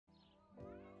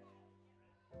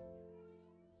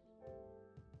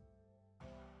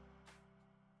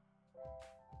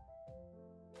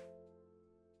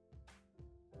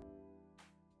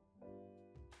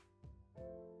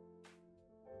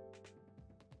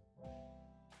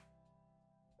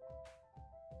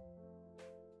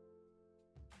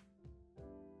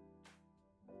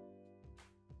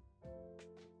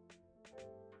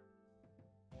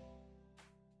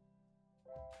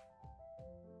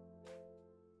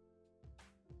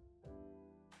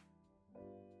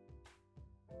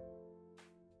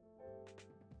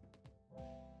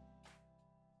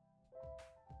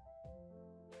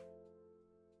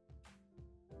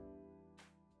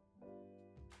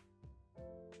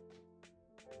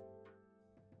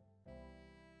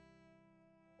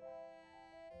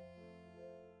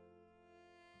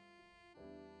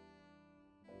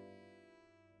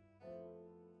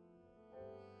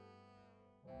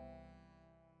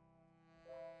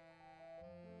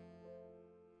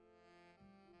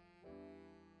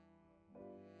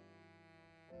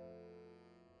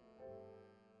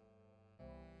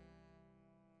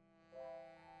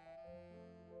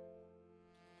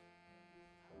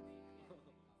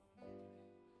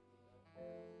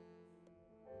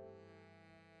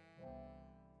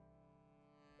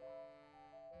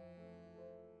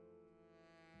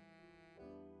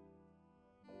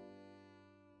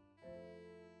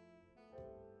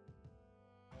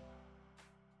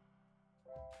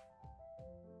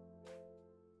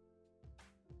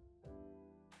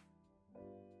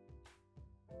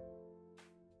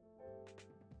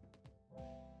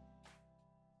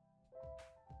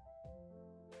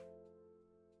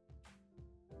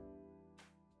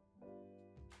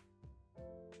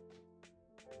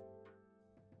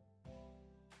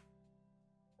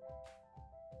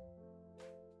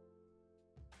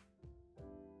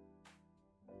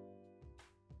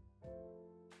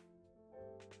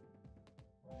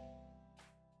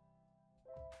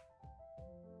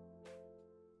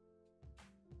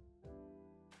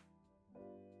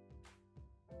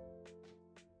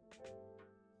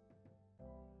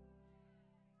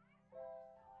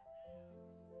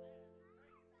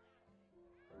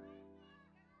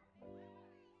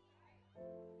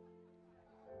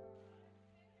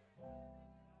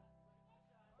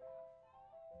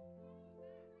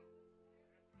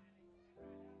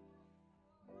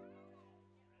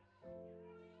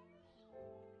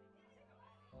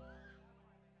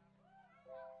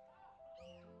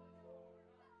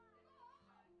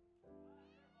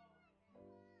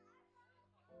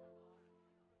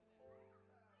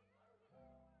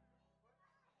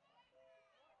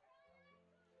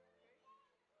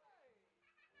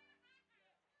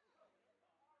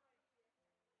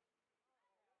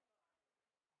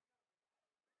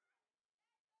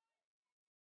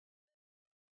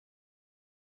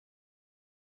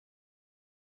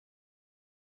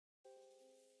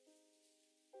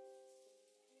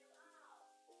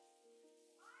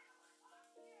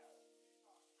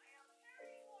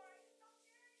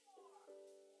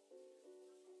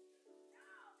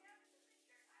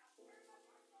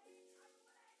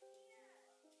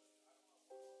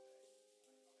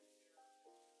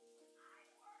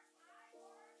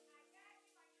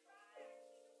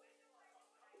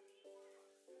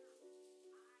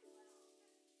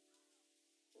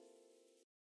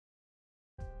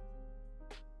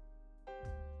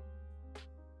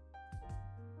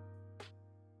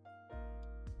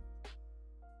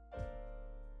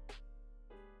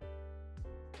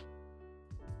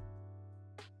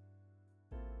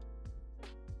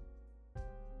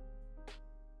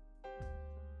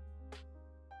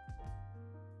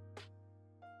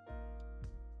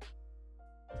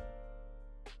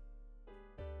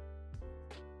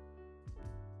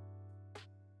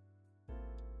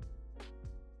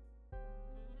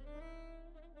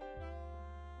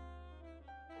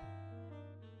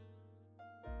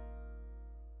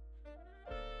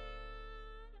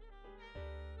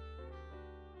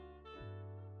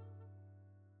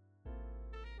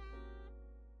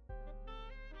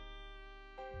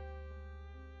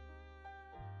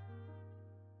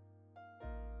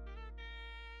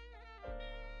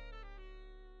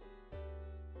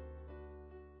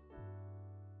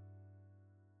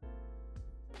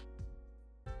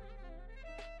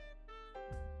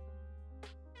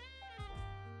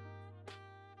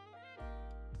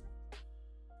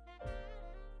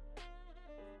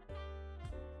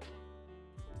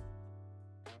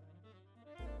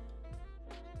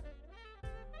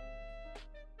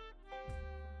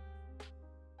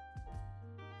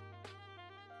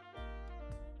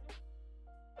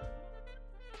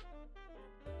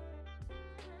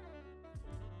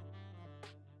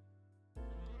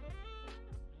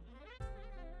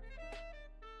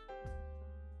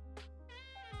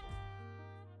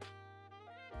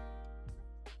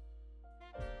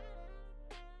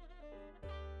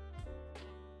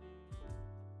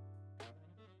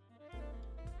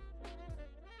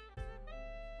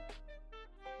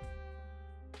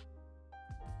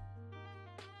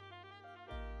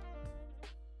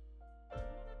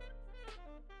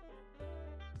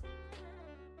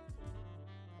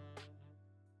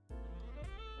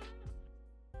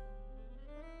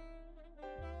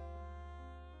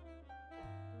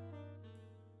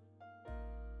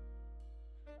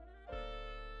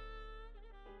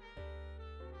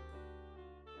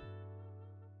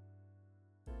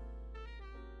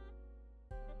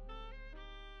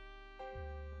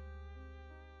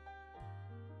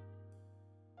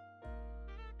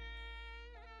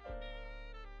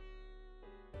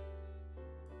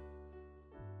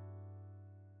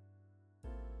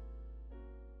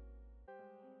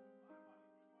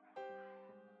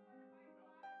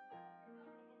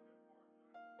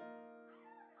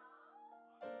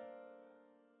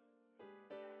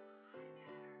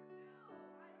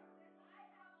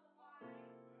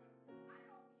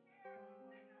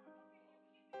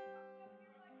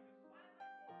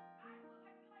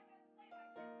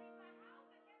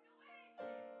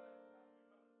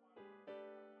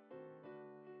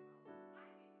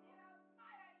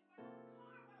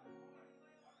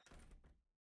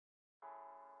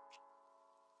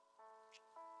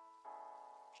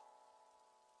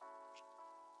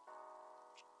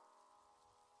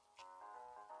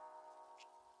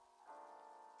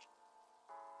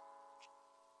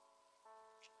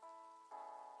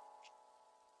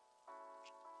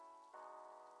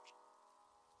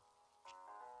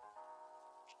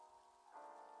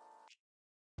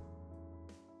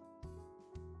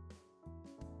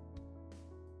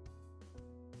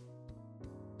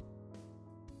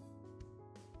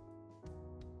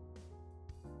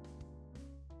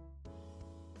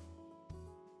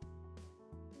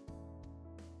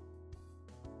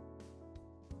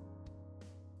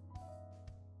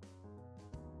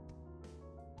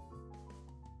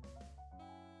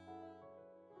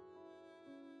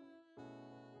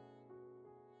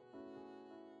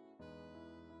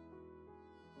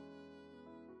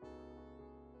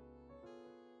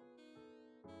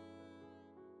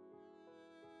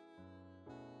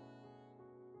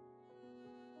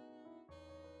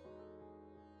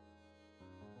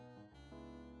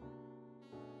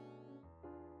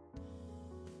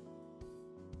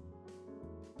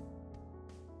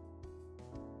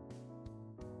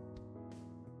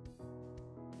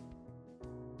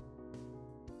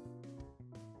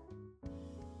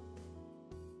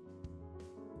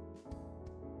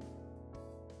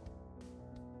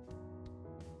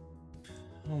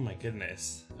Oh my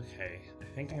goodness. Okay, I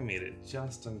think I made it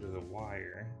just under the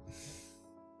wire.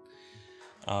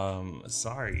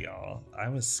 Sorry y'all. I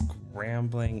was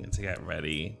scrambling to get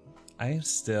ready. I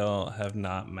still have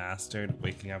not mastered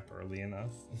waking up early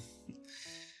enough.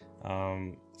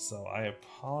 So I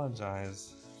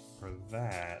apologize for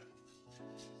that.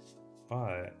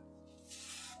 But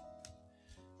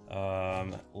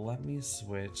let me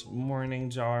switch. Morning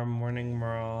Jar, morning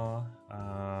Merle.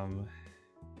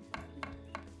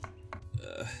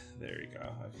 There we go.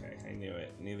 Okay, I knew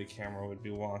it. Knew the camera would be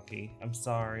wonky. I'm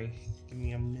sorry. Give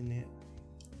me a minute.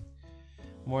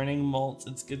 Morning Molt,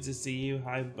 it's good to see you.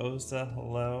 Hi Bosa,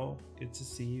 hello. Good to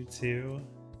see you too.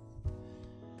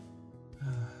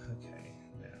 Okay,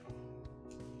 now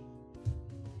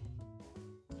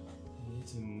I need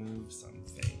to move some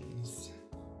things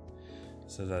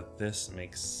so that this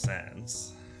makes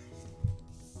sense.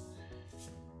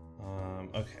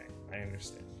 Okay, I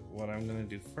understand. What I'm gonna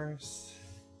do first.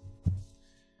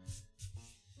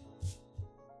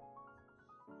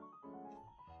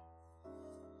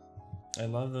 I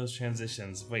love those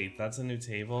transitions. Wait, that's a new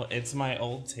table? It's my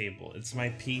old table. It's my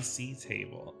PC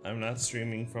table. I'm not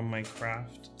streaming from my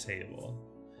craft table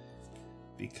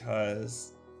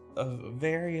because of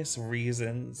various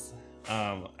reasons.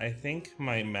 I think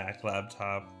my Mac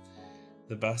laptop,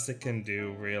 the best it can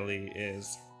do really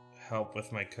is help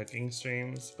with my cooking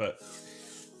streams, but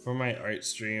for my art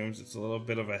streams, it's a little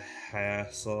bit of a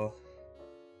hassle.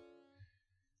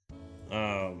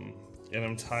 And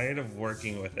I'm tired of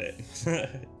working with it,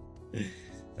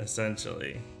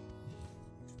 essentially.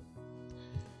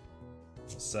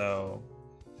 So,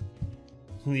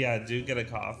 yeah, do get a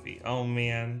coffee. Oh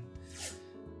man,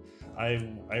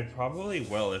 I probably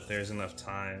will if there's enough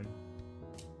time.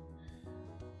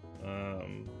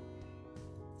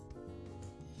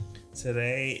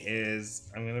 Today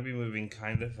I'm gonna be moving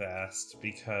kind of fast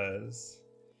because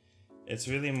it's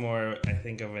really more, I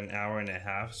think, of an hour and a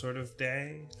half sort of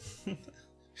day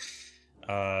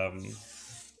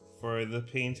for the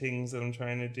paintings that I'm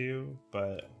trying to do,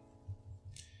 but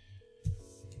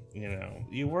you know,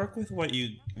 you work with what you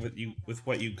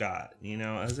got, you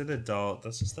know, as an adult,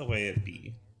 that's just the way it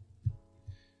be.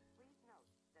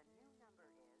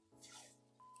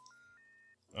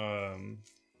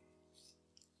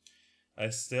 I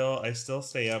still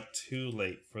stay up too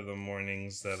late for the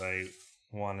mornings that I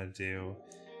want to do,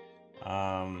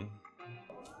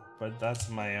 but that's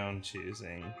my own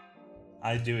choosing.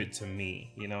 I do it to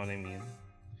me, you know what I mean?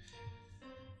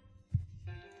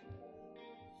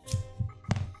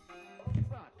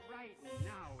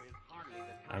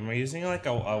 I'm using like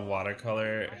a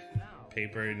watercolor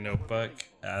paper notebook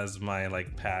as my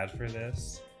like pad for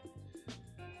this.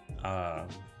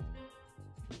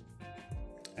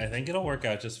 I think it'll work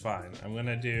out just fine.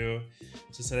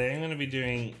 So today I'm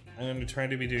gonna try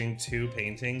to be doing 2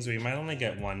 paintings. We might only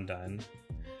get 1 done.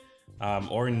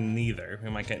 Or neither. We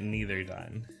might get neither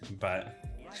done. But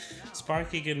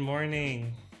Sparky, good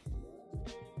morning.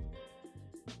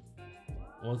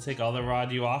 We'll take all the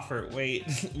rod you offer.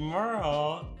 Wait,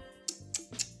 Merle.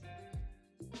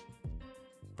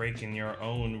 Breaking your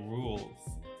own rules.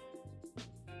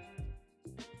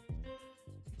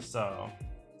 So,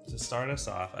 to start us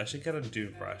off, I should get a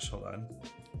dude brush. Hold on.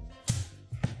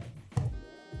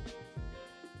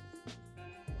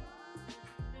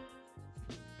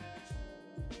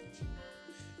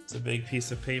 It's a big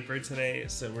piece of paper today,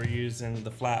 so we're using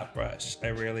the flat brush. I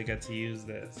rarely get to use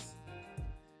this.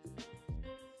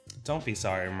 Don't be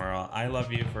sorry, Merle. I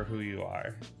love you for who you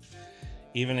are.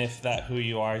 Even if that who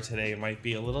you are today might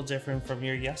be a little different from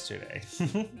your yesterday.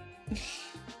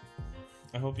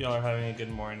 I hope y'all are having a good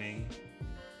morning.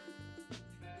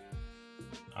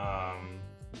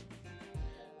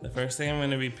 The first thing I'm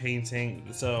going to be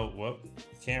painting,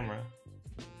 camera.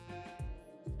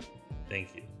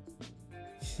 Thank you.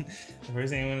 The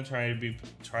first thing I'm going to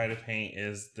try to paint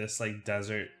is this like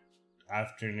desert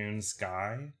afternoon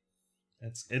sky.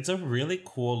 It's a really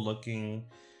cool looking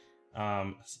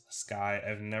sky.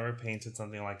 I've never painted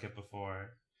something like it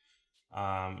before.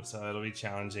 So it'll be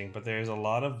challenging, but there's a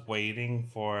lot of waiting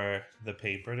for the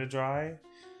paper to dry.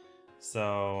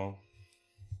 So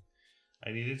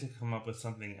I needed to come up with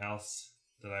something else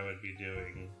that I would be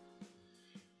doing.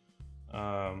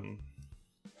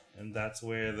 And that's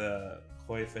where the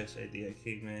koi fish idea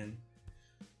came in.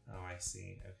 Oh, I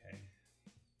see. Okay.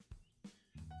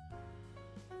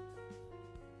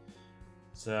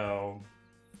 So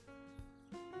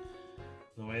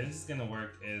the way this is gonna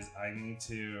work is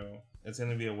it's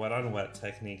gonna be a wet on wet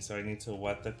technique, so I need to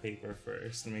wet the paper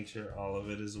first to make sure all of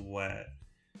it is wet.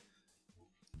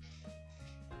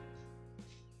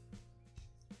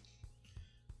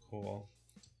 cool.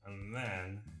 And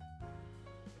then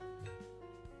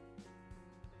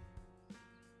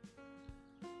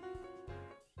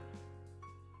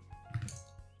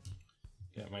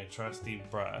get my trusty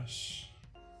brush.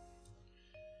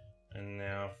 And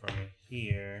now from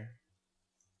here,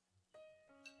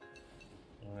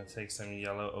 I'm gonna take some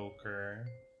yellow ochre.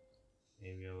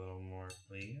 Maybe a little more,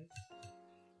 please.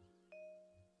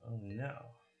 Oh no.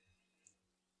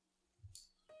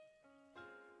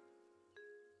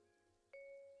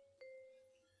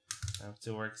 I have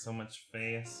to work so much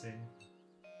faster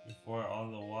before all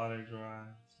the water dries.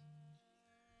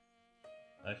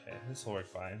 Okay, this will work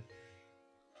fine.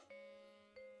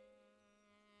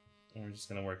 And we're just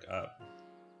gonna work up.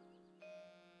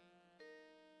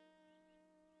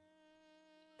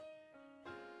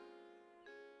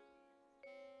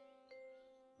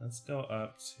 Let's go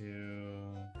up to...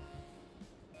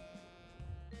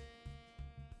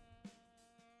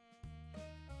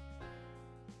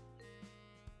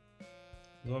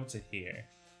 Go up to here.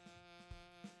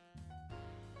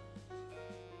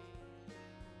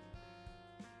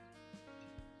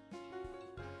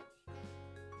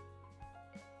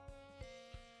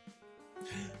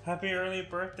 Happy early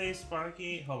birthday,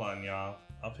 Sparky! Hold on, y'all.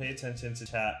 I'll pay attention to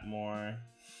chat more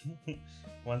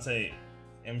once I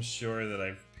am sure that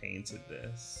I've painted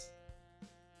this.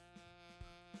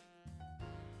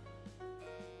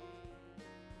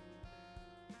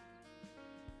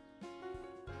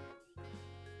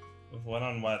 With what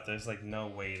on what, there's like no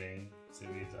waiting to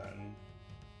be done.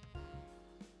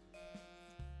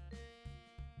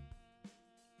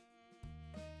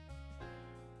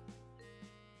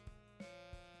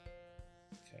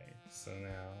 Okay, so now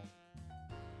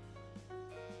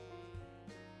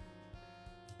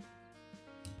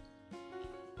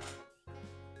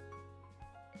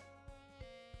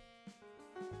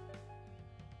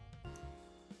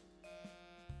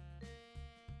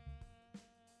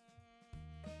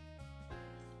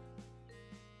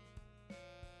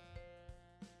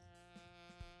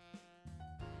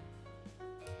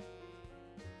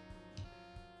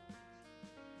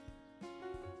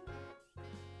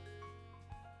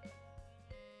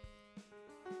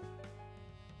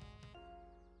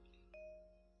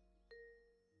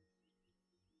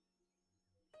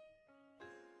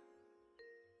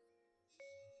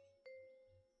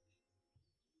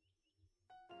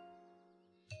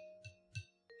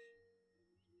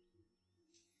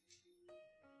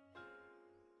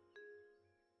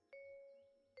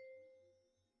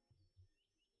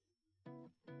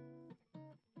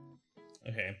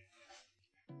okay.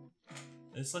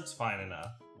 This looks fine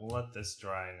enough. We'll let this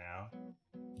dry now.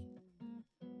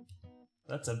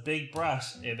 That's a big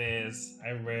brush. It is.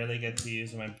 I rarely get to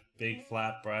use my big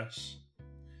flat brush.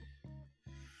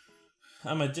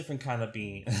 I'm a different kind of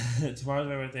bean. Tomorrow's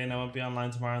my birthday and I won't be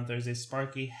online tomorrow on Thursday.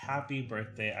 Sparky, happy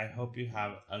birthday. I hope you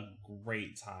have a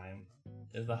great time.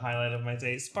 Is the highlight of my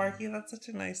day. Sparky, that's such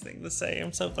a nice thing to say.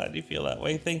 I'm so glad you feel that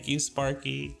way. Thank you,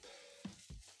 Sparky.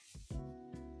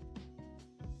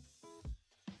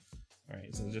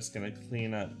 Alright, so I'm just gonna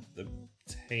clean up the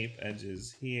tape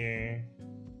edges here.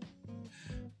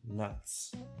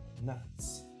 Nuts.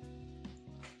 Nuts.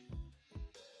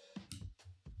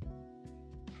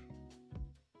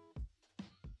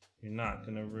 You're not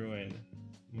gonna ruin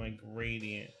my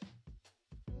gradient.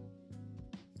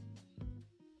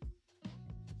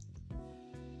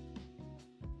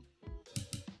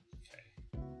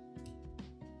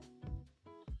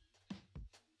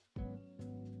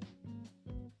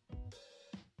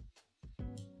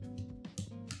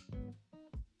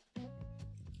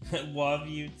 Love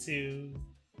you too.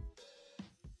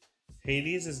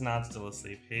 Hades is not still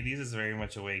asleep. Hades is very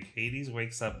much awake. Hades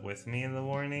wakes up with me in the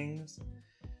mornings.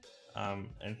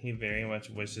 And he very much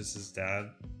wishes his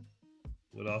dad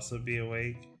would also be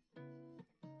awake.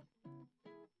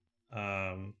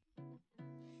 And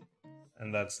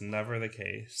that's never the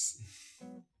case.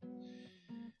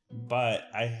 But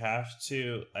I have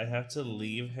to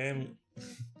leave him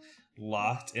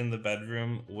locked in the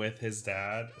bedroom with his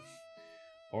dad,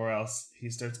 or else he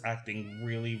starts acting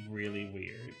really, really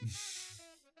weird.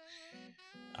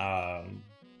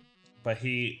 But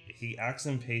he acts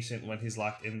impatient when he's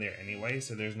locked in there anyway,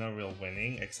 so there's no real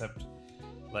winning, except,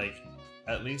 like,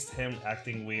 at least him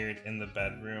acting weird in the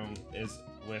bedroom is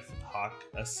with Hawk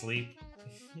asleep.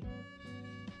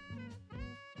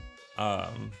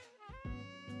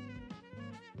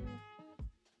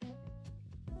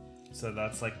 So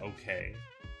that's, like, okay.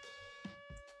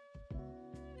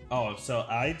 Oh, so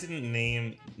I didn't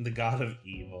name the god of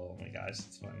evil. Oh my gosh,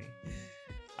 it's funny.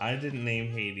 I didn't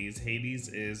name Hades. Hades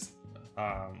is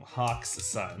Hawk's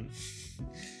son.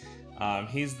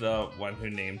 He's the one who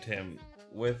named him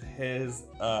with his,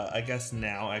 I guess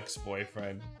now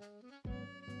ex-boyfriend.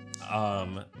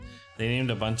 They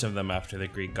named a bunch of them after the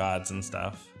Greek gods and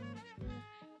stuff.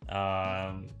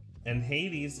 And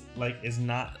Hades, like, is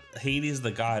not, Hades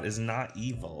the god is not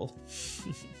evil.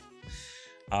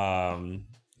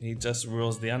 He just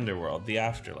rules the underworld, the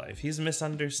afterlife. He's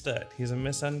misunderstood. He's a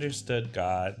misunderstood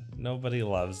god. Nobody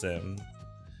loves him.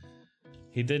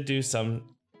 He did do some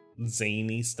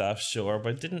zany stuff, sure,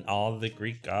 but didn't all the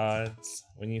Greek gods,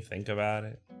 when you think about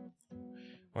it,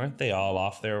 weren't they all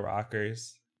off their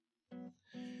rockers?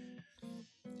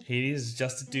 Hades is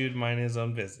just a dude minding his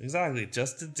own business. Exactly,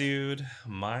 just a dude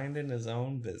minding his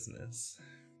own business.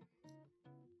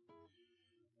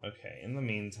 Okay, in the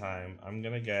meantime, I'm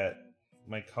gonna get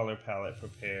my color palette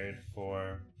prepared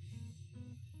for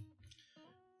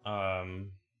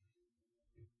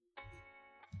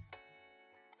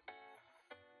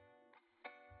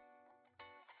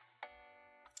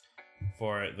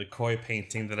the koi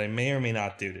painting that I may or may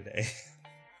not do today.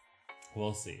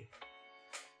 We'll see.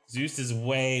 Zeus is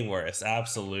way worse,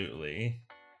 absolutely.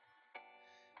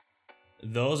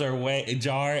 Those are way...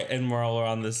 Jar and Merle are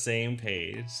on the same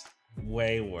page.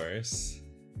 Way worse.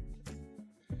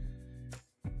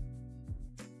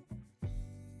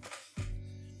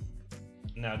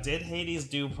 Now, did Hades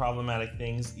do problematic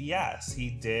things? Yes, he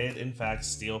did, in fact,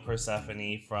 steal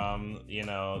Persephone from, you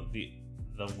know, the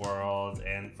world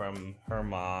and from her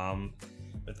mom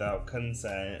without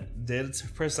consent. Did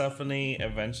Persephone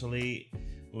eventually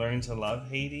learn to love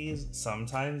Hades?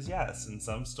 Sometimes, yes. In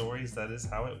some stories, that is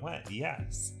how it went,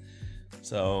 yes.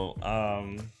 So,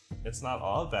 it's not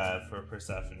all bad for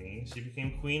Persephone. She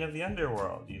became queen of the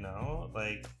underworld, you know?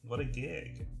 Like, what a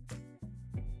gig.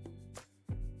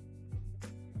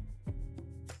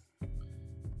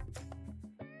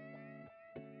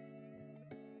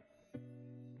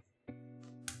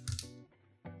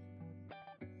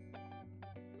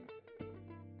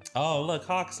 Oh, look,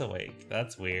 Hawk's awake.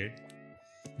 That's weird.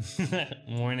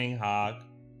 Morning, Hawk.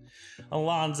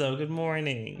 Alonzo, good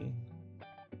morning.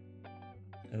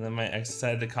 And then my ex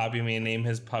decided to copy me and name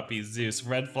his puppy Zeus.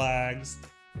 Red flags.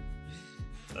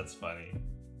 That's funny.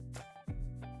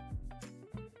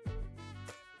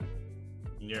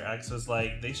 Your ex was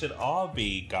like, they should all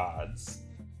be gods.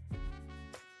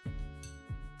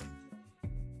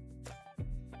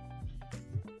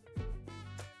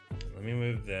 Let me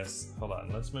move this. Hold on,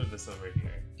 let's move this over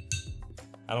here.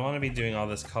 I don't want to be doing all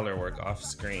this color work off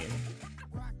screen.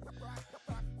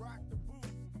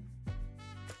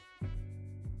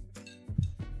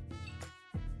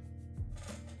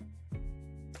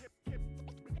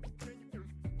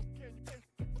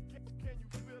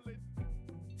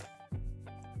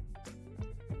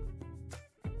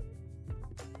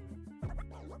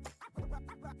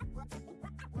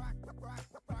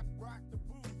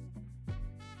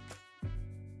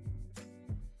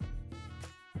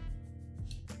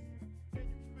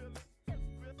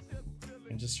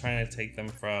 I'm just trying to take them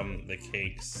from the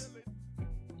cakes.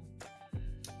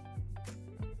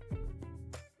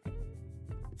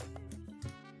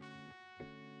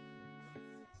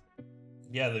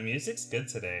 Yeah, the music's good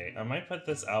today. I might put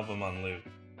this album on loop.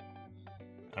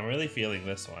 I'm really feeling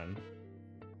this one.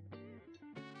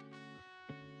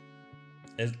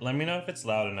 Let me know if it's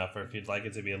loud enough or if you'd like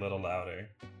it to be a little louder.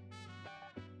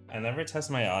 I never test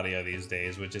my audio these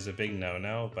days, which is a big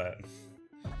no-no, but...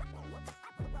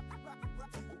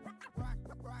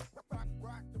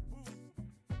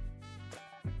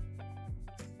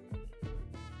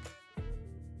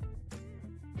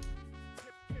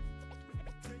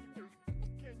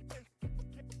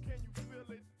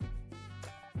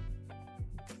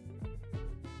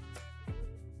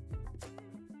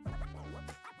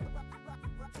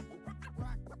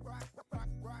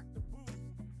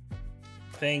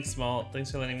 Thanks, Malt. Thanks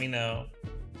for letting me know.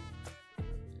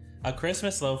 A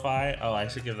Christmas lo-fi? Oh, I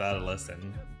should give that a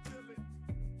listen.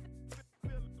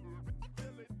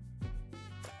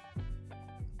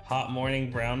 Hot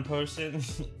morning brown potion?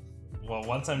 Well,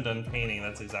 once I'm done painting,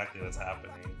 that's exactly what's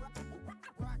happening.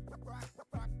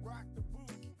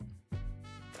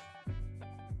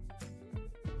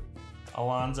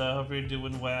 Alonzo, I hope you're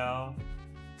doing well.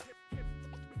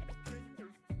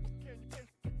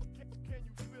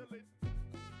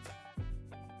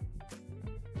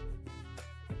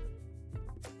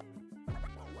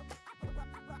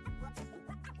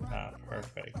 Ah,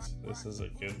 perfect. This is a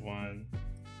good one.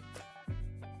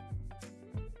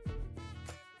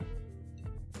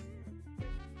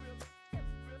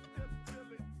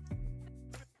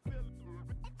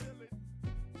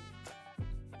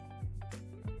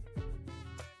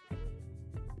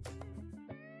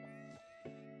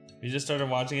 We just started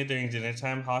watching it during dinner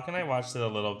time. Hawk and I watched it a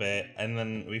little bit, and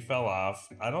then we fell off.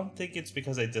 I don't think it's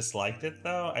because I disliked it,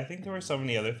 though. I think there were so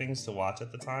many other things to watch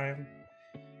at the time.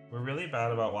 We're really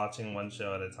bad about watching one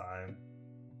show at a time.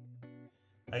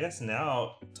 I guess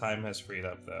now time has freed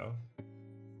up, though.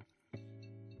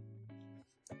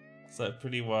 Slept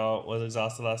pretty well. Was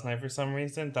exhausted last night for some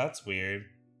reason. That's weird.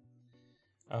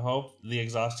 I hope the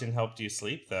exhaustion helped you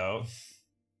sleep, though.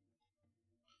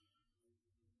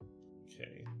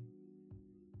 Okay.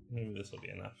 Maybe this will be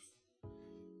enough.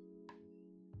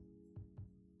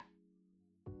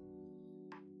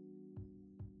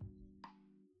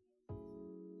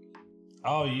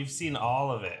 Oh, you've seen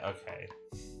all of it. Okay.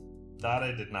 That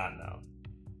I did not know.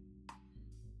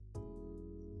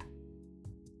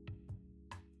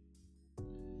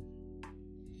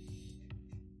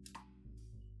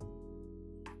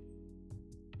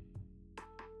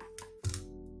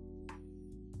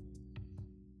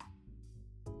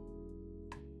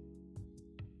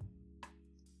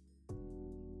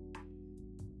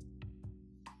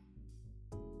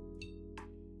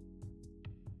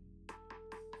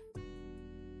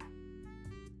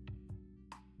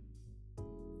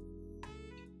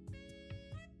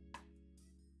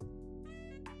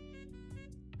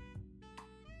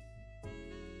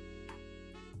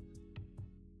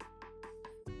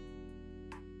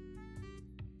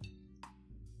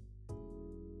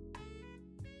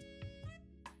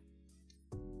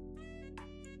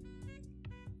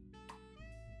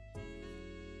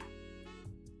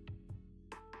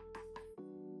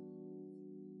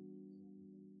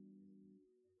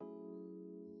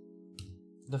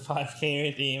 The 5K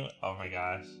redeem. Oh my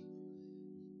gosh.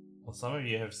 Well, some of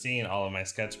you have seen all of my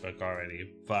sketchbook already,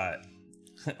 but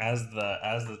as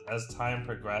time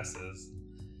progresses,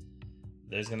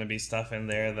 there's gonna be stuff in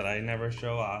there that I never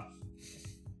show off.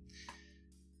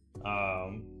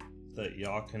 That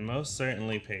y'all can most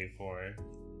certainly pay for.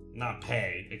 Not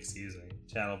pay, excuse me.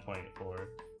 Channel point for.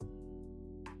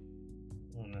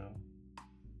 Oh no.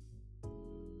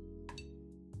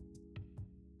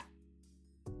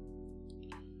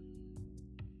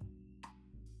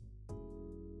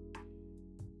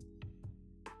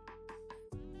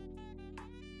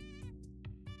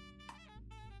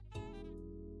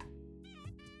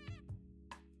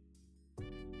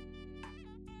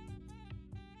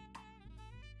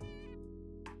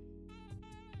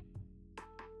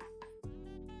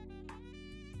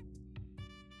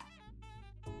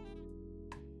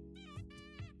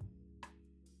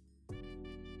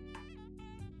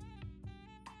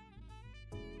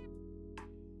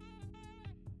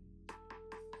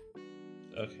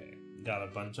 Okay, got a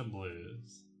bunch of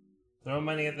blues. Throw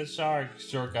money at the shark.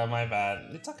 Shorka, my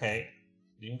bad. It's okay.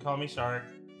 You can call me Shark.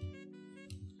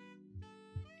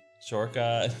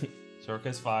 Shorka.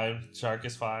 Shorka's fine. Shark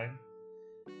is fine.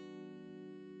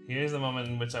 Here's a moment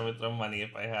in which I would throw money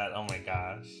if I had. Oh my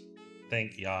gosh.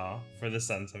 Thank y'all for the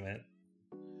sentiment.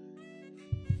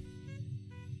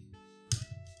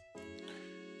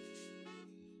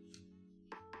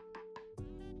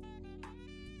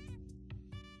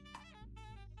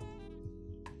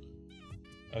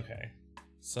 Okay,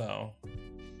 so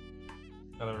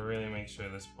gotta really make sure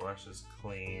this brush is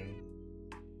clean.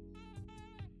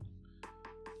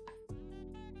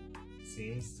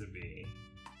 Seems to be.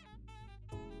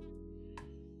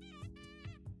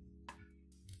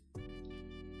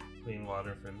 Clean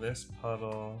water for this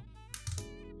puddle.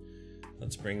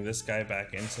 Let's bring this guy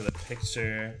back into the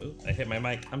picture. Ooh, I hit my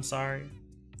mic, I'm sorry.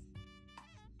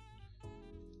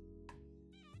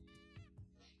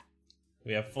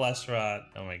 We have Fleshrot.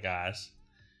 Oh my gosh.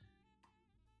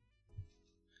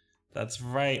 That's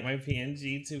right, my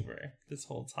PNG tuber this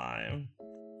whole time.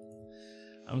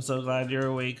 I'm so glad you're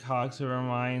awake, Hawk, to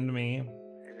remind me.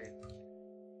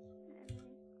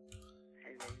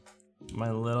 My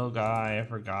little guy, I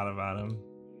forgot about him.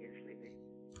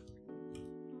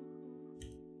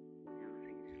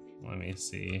 Let me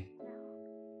see.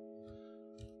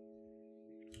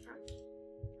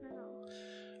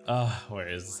 Where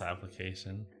is this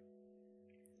application?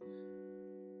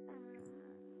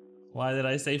 Why did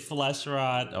I say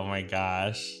Fleshrot? Oh my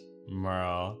gosh,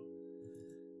 Merle.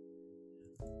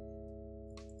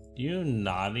 You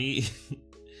naughty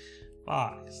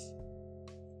fox.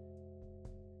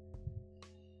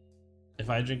 If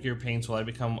I drink your paints, will I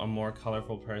become a more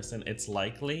colorful person? It's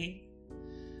likely.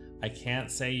 I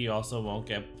can't say you also won't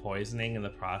get poisoning in the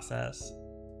process.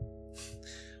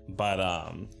 But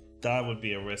that would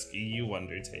be a risk you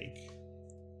undertake.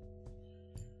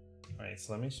 Alright,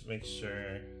 so let me make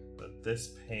sure that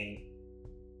this paint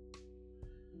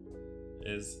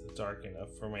is dark enough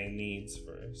for my needs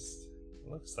first. It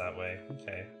looks that way.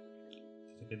 Okay.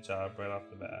 Good job right off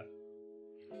the bat.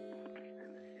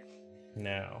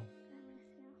 Now.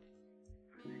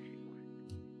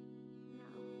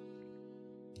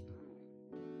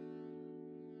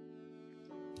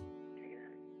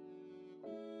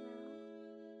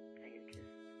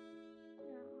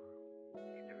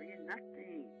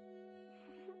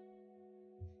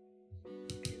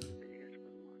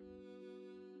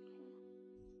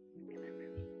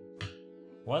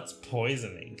 What's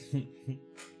poisoning?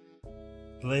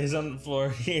 Lays on the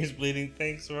floor, ears bleeding.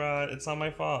 Thanks, Rod. It's not my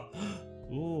fault.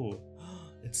 Ooh,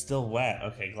 it's still wet.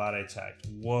 Okay, glad I checked.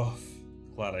 Woof.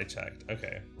 Glad I checked.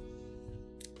 Okay,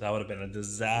 that would have been a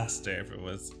disaster if it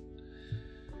wasn't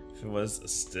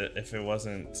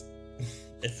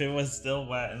if it was still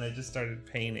wet and I just started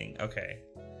painting. Okay,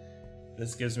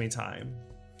 this gives me time.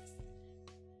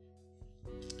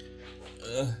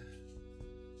 Ugh.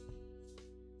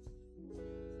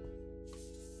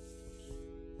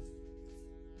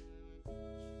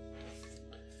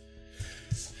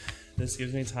 This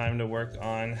gives me time to work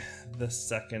on the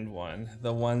second one,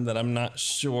 the one that I'm not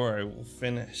sure I will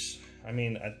finish. I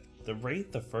mean, at the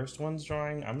rate the first one's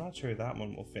drawing, I'm not sure that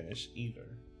one will finish either.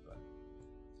 But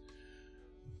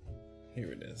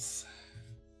here it is.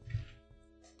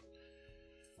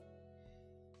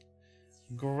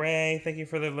 Gray, thank you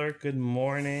for the alert. Good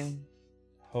morning.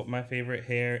 Hope my favorite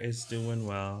hair is doing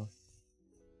well.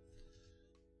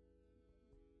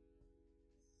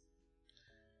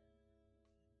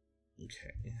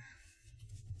 Okay.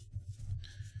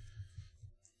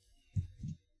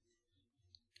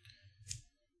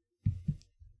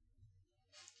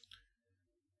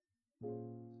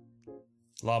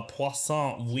 La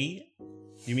poisson, oui.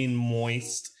 You mean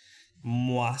moist.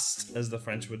 Moist, as the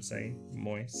French would say.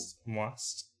 Moist.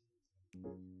 Moist.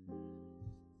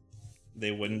 They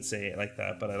wouldn't say it like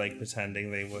that, but I like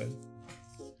pretending they would.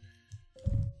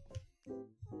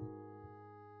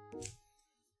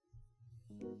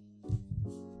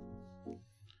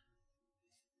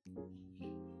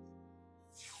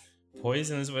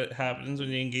 Poison is what happens when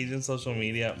you engage in social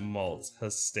media. Malt.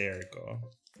 Hysterical.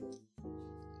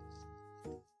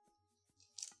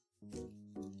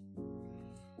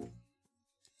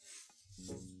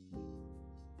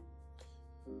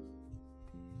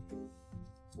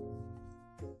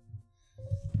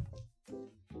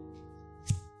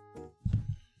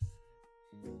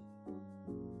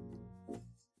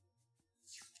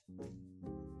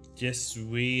 Je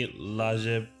suis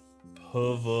l'âge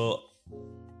pauvre.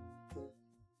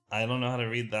 I don't know how to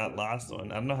read that last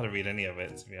one. I don't know how to read any of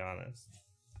it, to be honest.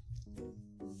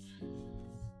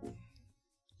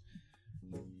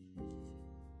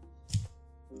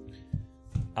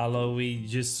 Alors oui,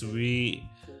 je suis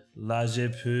là, je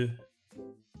peux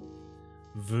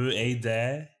vous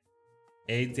aider.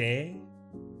 Aider?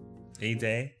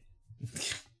 Aider?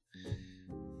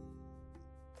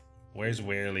 Where's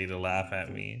Wearly to laugh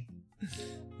at me?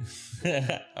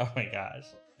 Oh my gosh.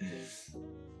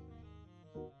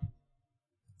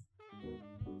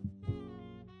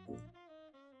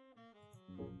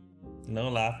 No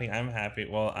laughing, I'm happy.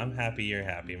 Well, I'm happy you're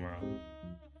happy, Merle.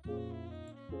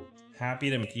 Happy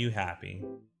to make you happy.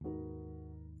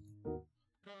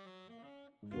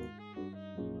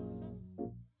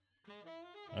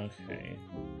 Okay.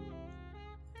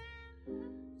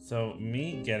 So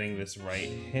me getting this right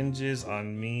hinges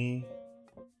on me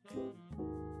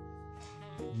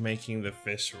making the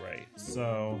fish right.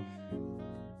 So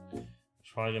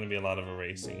there's probably gonna be a lot of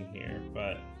erasing here,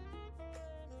 but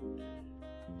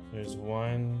there's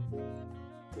one.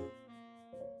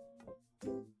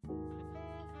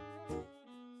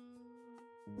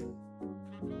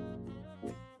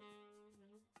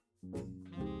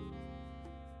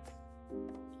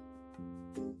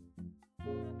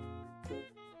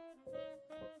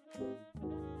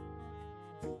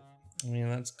 I mean,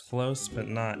 that's close, but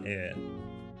not it.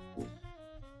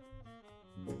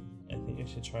 I think I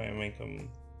should try and make them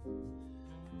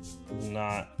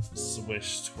not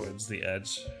swish towards the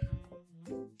edge.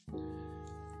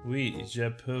 Oui, je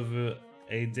peux vous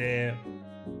aider,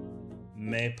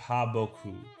 mais pas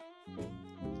beaucoup.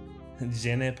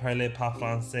 Je ne parle pas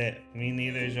français. Me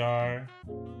neither, Jar.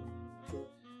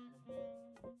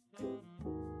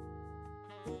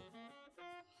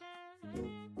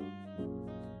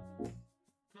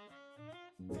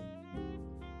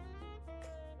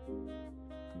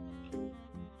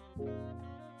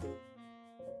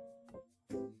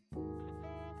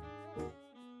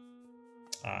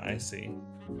 Ah, I see.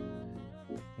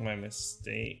 My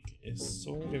mistake is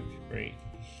sort of right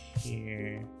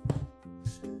here.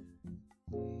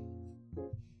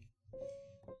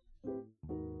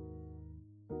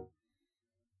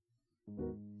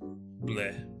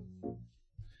 Bleh.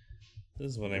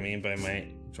 This is what I mean by my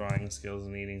drawing skills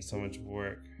needing so much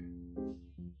work.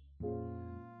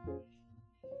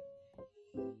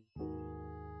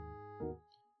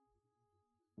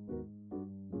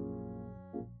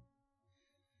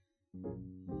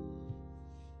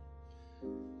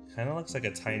 Kind of looks like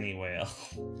a tiny whale.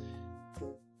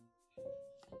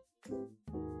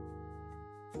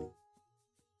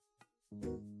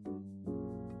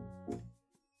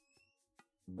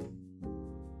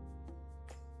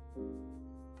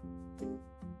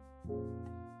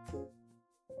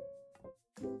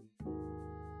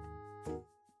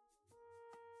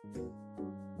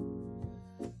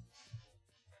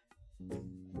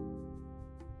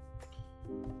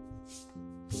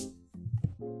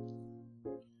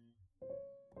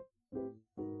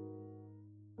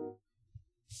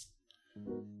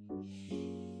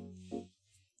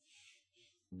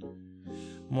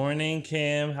 Morning,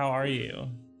 Kim. How are you?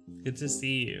 Good to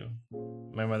see you.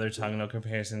 My mother tongue, no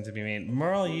comparison to be made.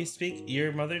 Merle, you speak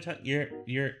your mother tongue.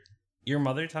 Your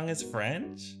mother tongue is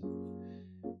French?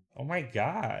 Oh my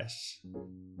gosh.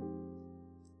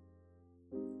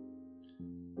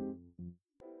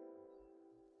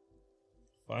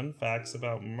 Fun facts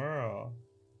about Merle.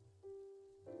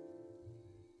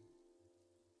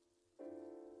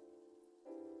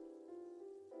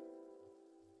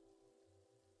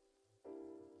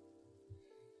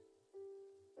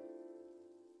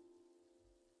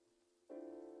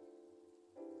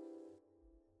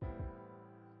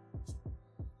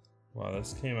 Wow,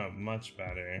 this came out much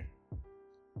better.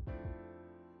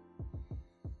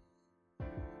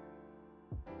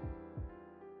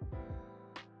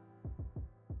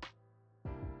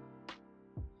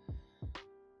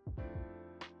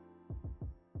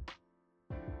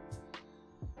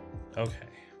 Okay.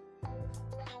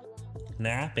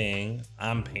 Napping,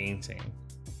 I'm painting.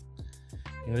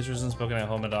 English wasn't spoken at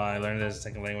home at all. I learned it as a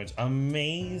second language.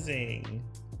 Amazing.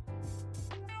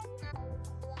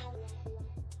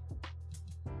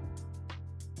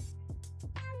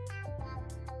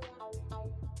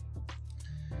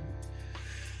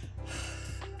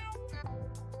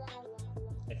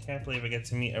 I can't believe I get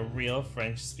to meet a real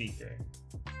French speaker.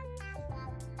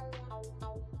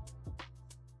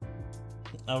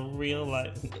 A real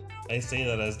life. I say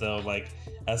that as though like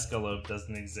Escalope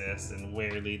doesn't exist and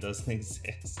Wearly doesn't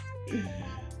exist.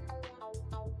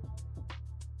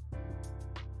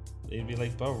 They'd be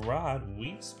like, but Rod,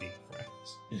 we speak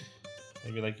French.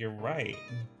 They'd be like, you're right.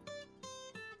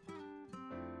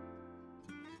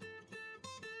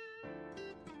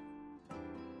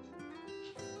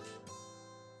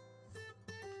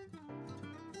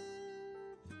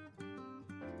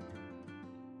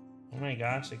 Oh my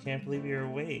gosh, I can't believe you're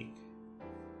awake.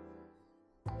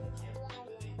 I can't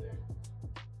believe it either.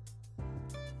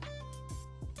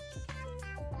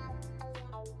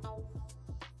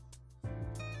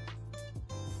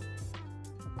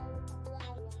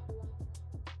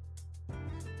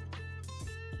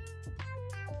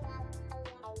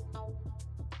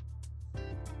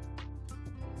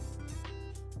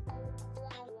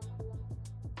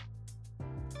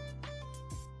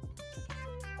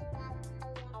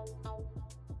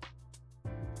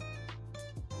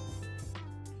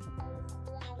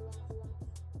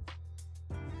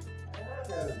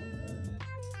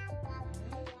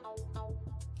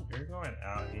 You're going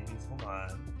out, Hades. Hold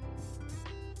on.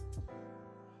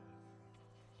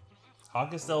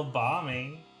 Hawk is still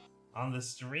bombing on the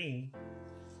stream.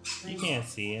 You can't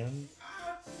see him.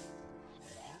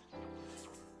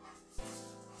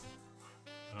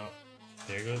 Oh,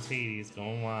 there goes Hades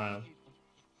going wild.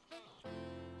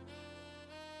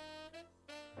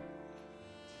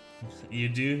 You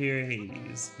do hear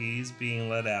Hades. He's being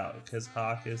let out because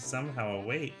Hawk is somehow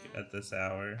awake at this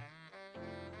hour.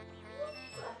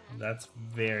 That's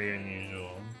very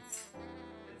unusual.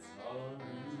 It's unusual.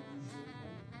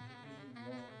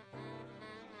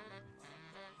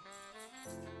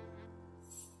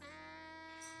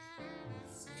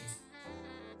 Let's see.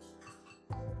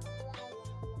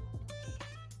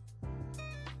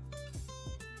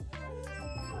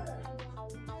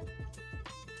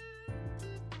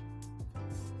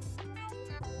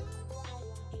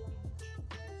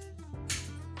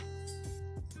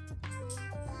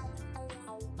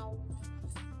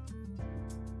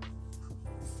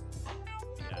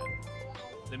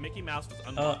 The Mickey Mouse was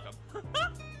unwelcome. Come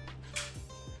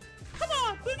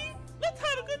on, Boogie! Let's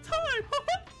have a good time!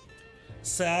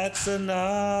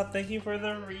 Satsuna, thank you for the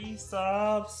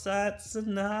resub.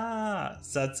 Satsuna.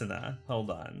 Hold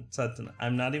on. Satsuna.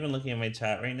 I'm not even looking at my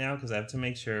chat right now because I have to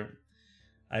make sure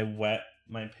I wet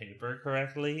my paper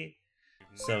correctly.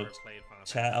 So,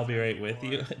 chat, I'll be right with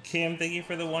you. Kim, thank you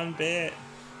for the 1 bit.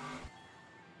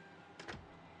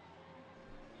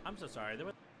 I'm so sorry. There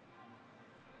was.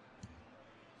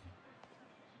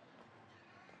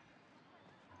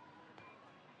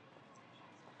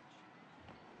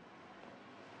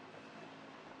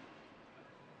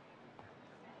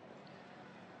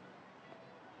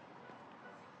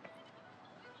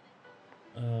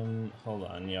 Hold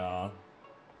on, y'all.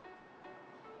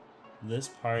 This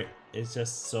part is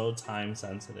just so time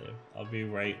sensitive. I'll be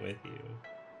right with you.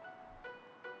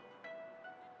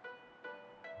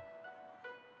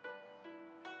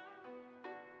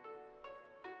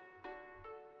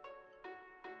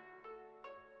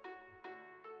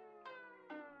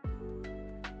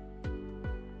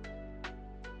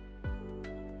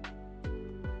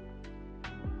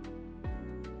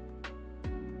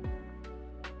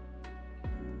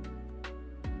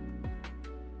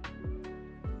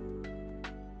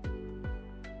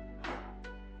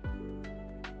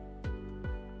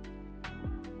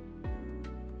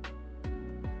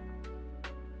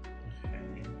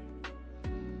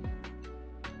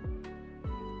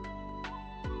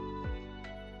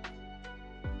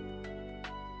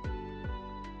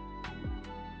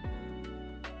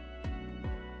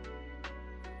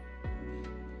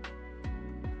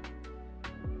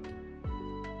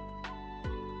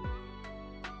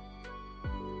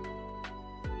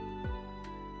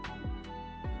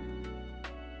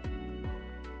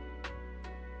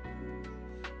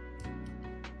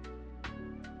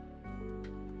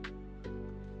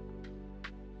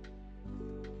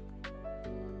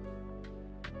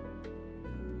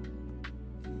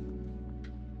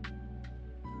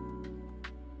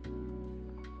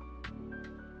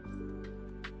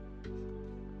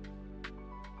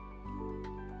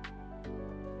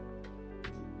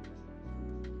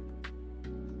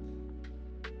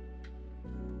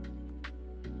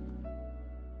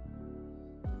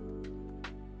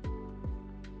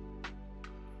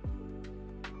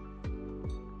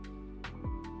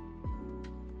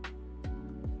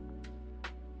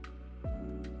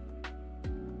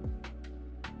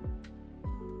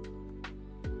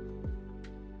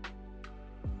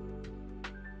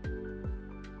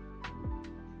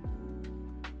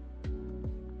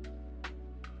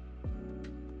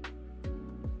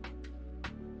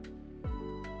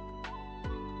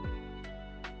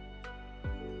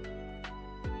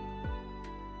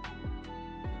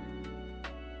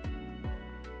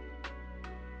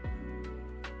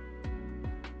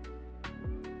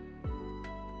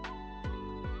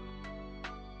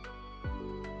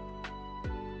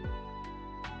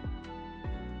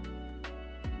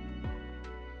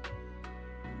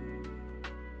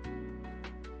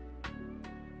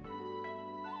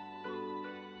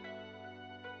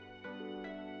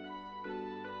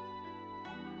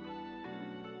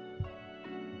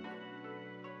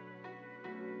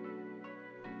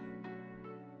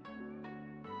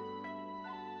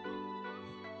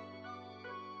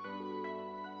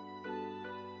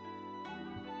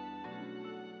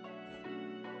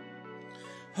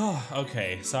 Oh,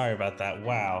 okay, sorry about that.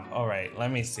 Wow. All right,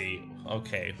 let me see.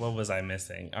 Okay, what was I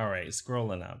missing? All right,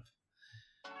 scrolling up.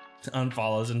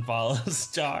 Unfollows and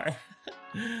follows jar.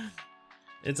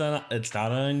 It's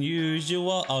not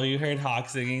unusual. Oh, you heard Hawk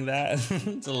singing that?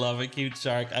 To love a cute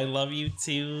shark. I love you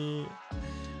too.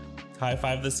 High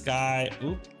five the sky.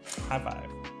 Oop, high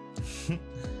five.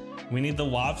 We need the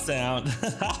WAP sound.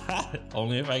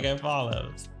 Only if I get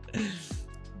follows.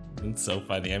 It's so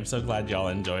funny. I'm so glad y'all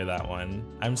enjoy that one.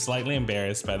 I'm slightly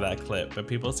embarrassed by that clip, but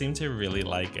people seem to really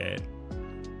like it.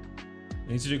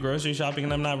 I need to do grocery shopping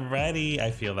and I'm not ready.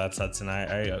 I feel that, Sutton.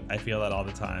 I feel that all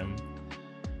the time.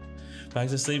 Back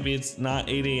to sleepy. It's not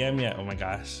 8 a.m. yet. Oh my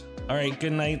gosh. All right,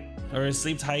 good night. Or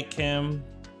sleep tight, Kim.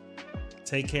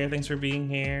 Take care. Thanks for being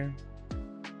here.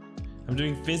 I'm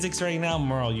doing physics right now.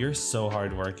 Merle, you're so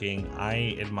hardworking.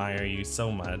 I admire you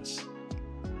so much.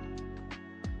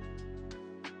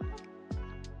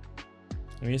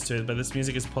 I'm used to it, but this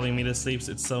music is pulling me to sleep.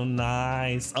 So it's so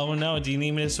nice. Oh no, do you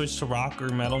need me to switch to rock or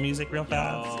metal music real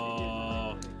fast?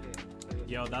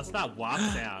 Yo, that's that WAP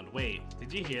sound. Wait,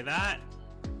 did you hear that?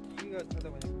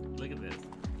 Look at this.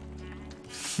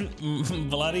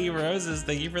 Bloody Roses,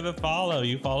 thank you for the follow.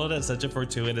 You followed at such a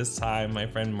fortuitous time. My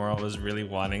friend Merle was really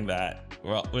wanting that.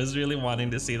 Well, was really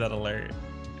wanting to see that alert.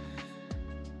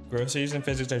 Groceries and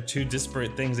physics are two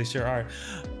disparate things. They sure are.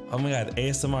 Oh my god,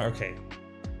 ASMR. Okay.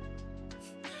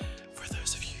 For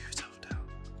those of you who don't know,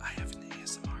 I have an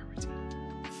ASMR routine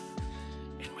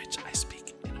in which I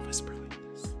speak in a whisper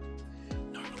like this.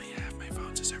 Normally I have my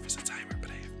phone to serve as a timer, but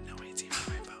I have no idea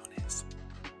where my phone is.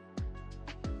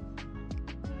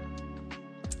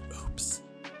 Oops.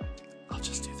 I'll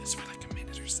just do this for like a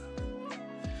minute or so.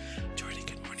 Jordy,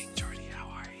 good morning, Jordy. How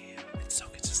are you? It's so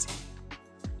good to see you.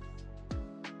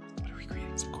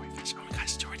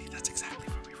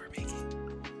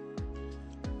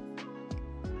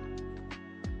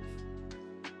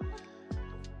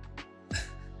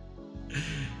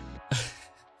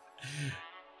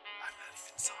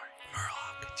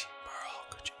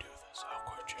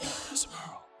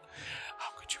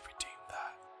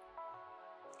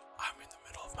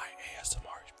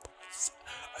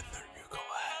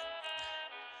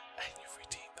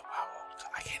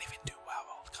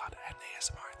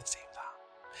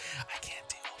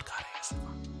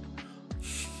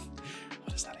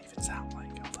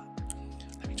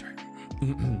 All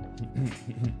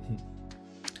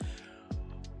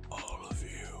of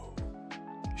you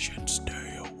should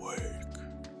stay awake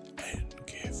and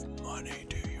give money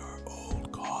to your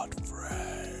old god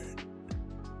friend.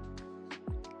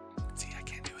 See, I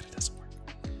can't do it, it doesn't work.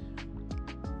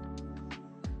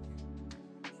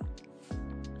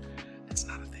 It's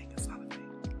not a thing, it's not a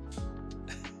thing.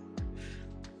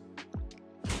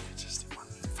 It's just one.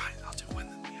 Fine, I'll do one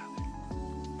then the other.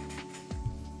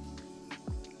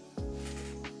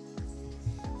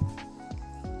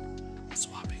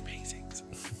 Swapping paintings.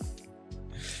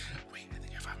 Wait, I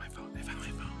think I found my phone. I found my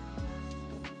phone.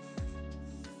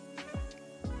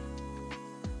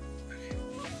 Okay.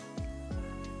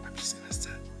 I'm just gonna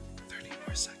set 30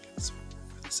 more seconds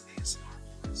for this ASMR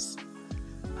voice.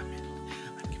 I'm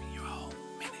giving you a whole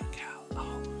minute, Cal. A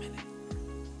whole minute.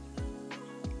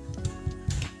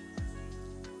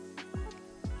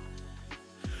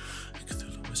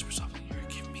 Cthulhu whispers up in your ear,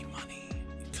 give me money.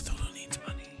 Cthulhu needs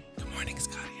money. Good morning,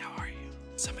 Scotty. How are you?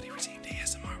 Somebody received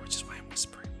ASMR, which is why I'm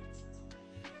whispering.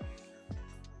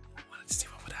 I wanted to see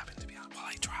what would happen, to be honest. Well,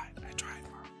 I tried. I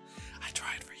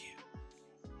tried for you.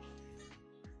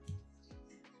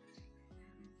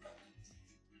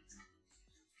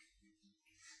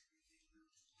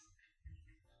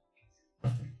 I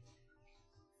hope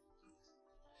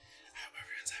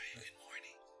everyone's having a good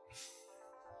morning.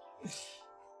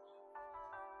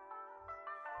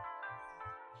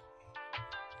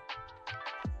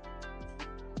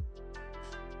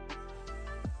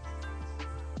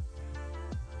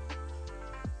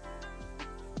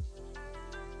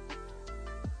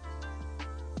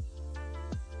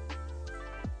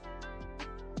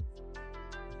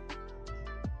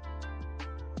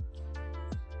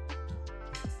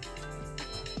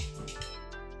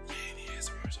 Yay, the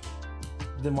ASMR's on.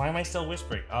 Then why am I still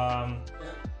whispering?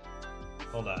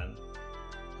 Hold on.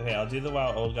 Okay, I'll do the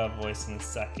WoW Old God voice in a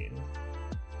second.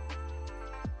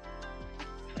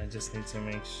 I just need to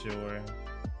make sure.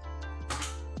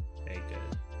 Okay,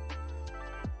 good.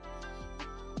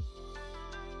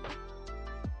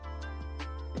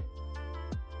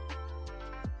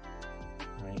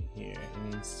 Right here. It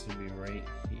needs to be right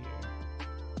here.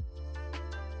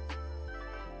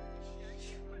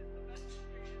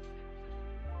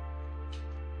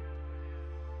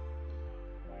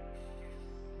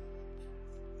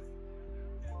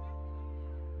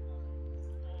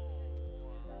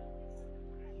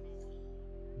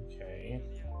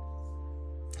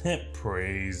 Okay.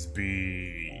 Praise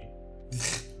be.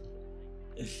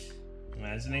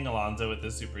 Imagining Alonzo with a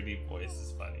super deep voice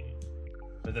is funny.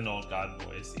 With an old god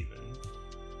voice, even.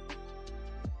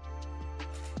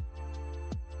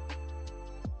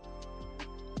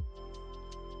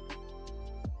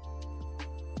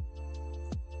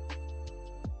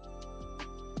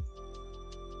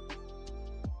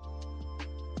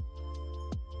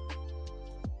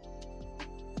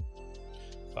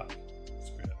 Fuck.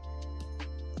 Screwed up.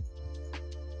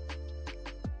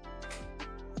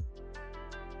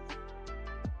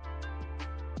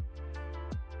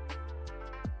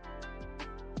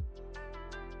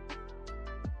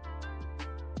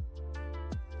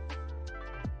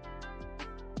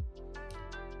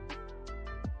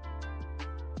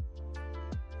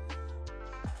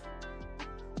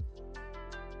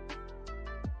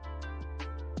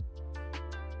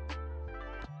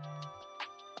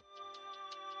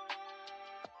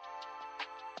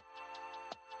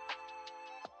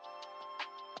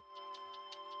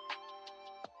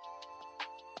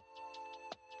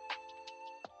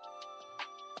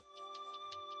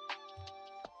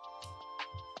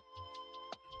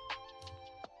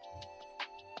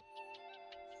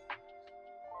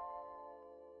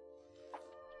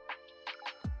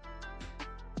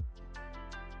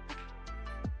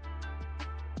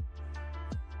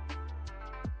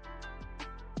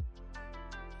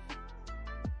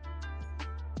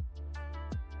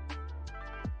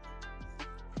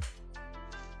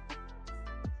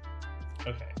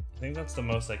 Okay, I think that's the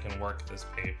most I can work this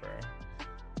paper.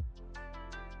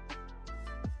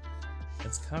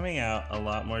 It's coming out a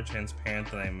lot more transparent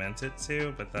than I meant it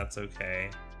to, but that's okay.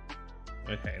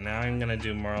 Okay, now I'm gonna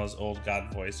do Merle's old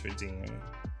god voice redeem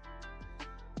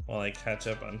while I catch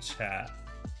up on chat.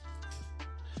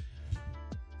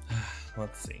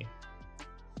 Let's see.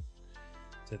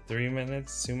 Is it 3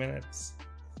 minutes? 2 minutes?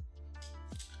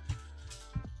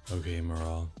 Okay,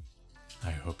 Merle. I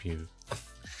hope you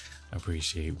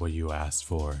appreciate what you asked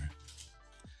for.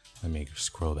 Let me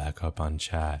scroll back up on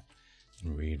chat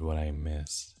and read what I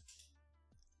missed.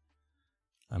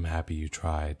 I'm happy you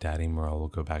tried. Daddy Merle will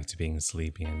go back to being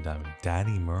sleepy and dumb.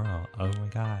 Daddy Merle, oh my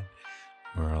god.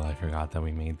 Merle, I forgot that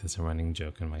we made this a running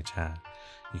joke in my chat.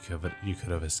 You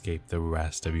could have escaped the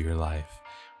rest of your life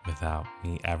without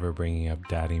me ever bringing up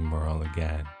Daddy Merle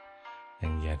again.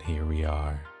 And yet here we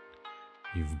are.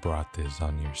 You've brought this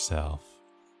on yourself.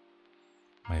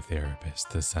 My therapist,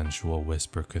 the sensual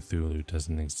whisper Cthulhu,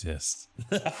 doesn't exist.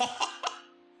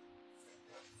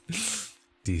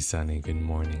 D Sunny, good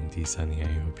morning. D Sunny, I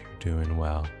hope you're doing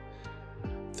well.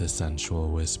 The sensual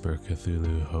whisper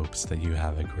Cthulhu hopes that you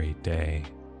have a great day.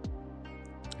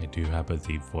 I do have a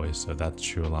deep voice, so that's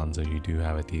true, Alonzo. You do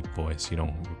have a deep voice. You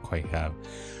don't quite have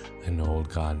an old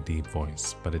god deep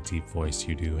voice, but a deep voice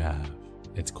you do have.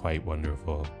 It's quite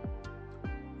wonderful.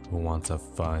 Who wants a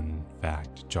fun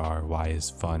fact? Jar, why is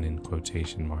fun in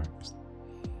quotation marks?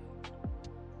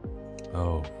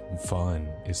 Oh, fun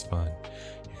is fun.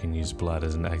 You can use blood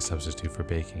as an egg substitute for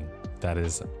baking. That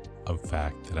is a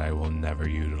fact that I will never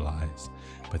utilize,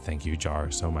 but thank you,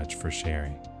 Jar, so much for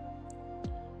sharing.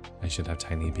 I should have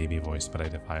tiny baby voice, but I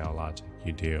defy all logic.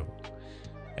 You do,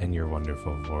 and you're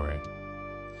wonderful for it.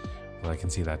 Well, I can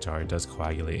see that, Jar. It does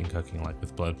coagulate in cooking, like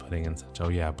with blood pudding and such. Oh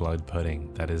yeah, blood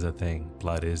pudding. That is a thing.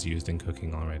 Blood is used in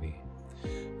cooking already.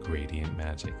 Gradient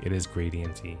magic. It is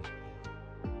gradienty.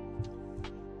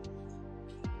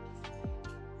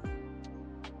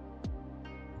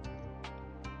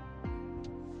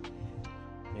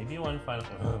 Maybe one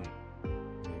final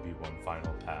Maybe one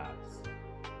final pass.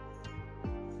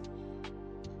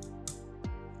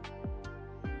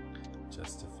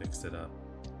 Just to fix it up.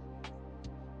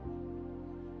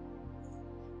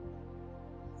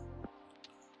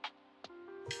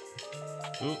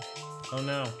 Ooh, oh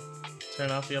no.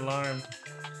 Turn off the alarm.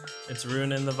 It's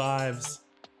ruining the vibes.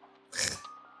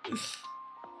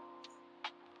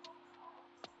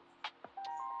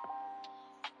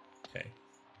 Okay.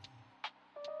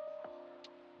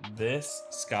 This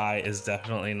sky is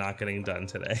definitely not getting done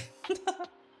today.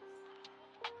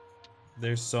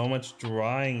 There's so much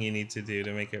drawing you need to do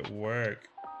to make it work.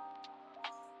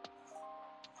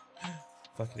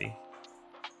 Fuckity.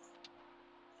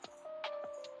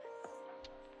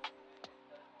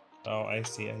 Oh, I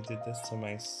see. I did this to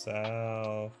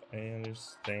myself. I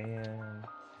understand.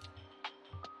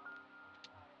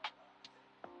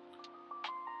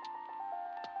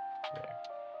 There.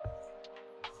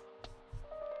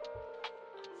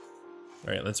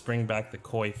 All right, let's bring back the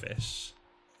koi fish.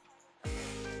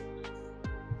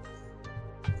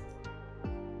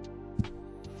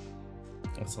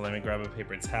 So let me grab a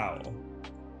paper towel.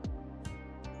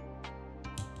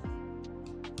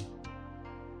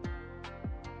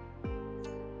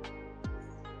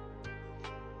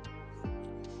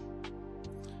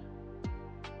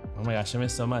 Oh my gosh, I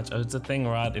missed so much. Oh, it's a thing,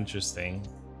 Rod. Interesting.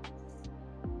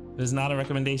 There's not a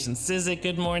recommendation. Sizik,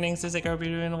 good morning. Sizik, I hope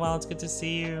you're doing well. It's good to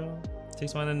see you.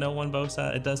 Takes one to know one,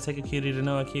 Bosa. It does take a cutie to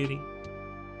know a cutie.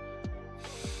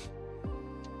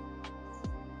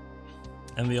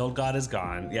 And the old god is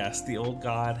gone. Yes, the old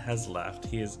god has left.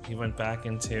 He went back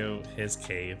into his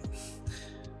cave.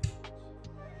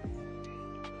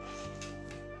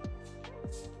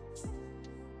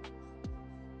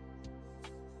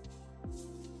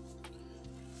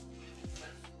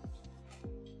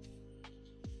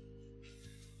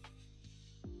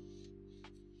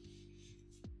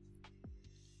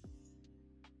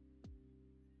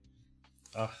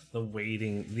 The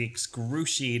waiting, the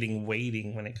excruciating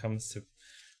waiting when it comes to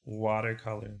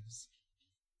watercolors.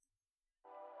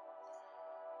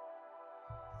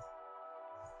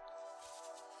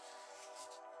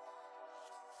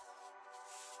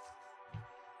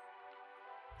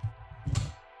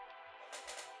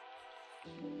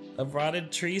 A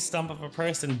rotted tree stump of a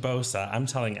person, Bosa. I'm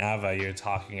telling Ava you're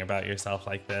talking about yourself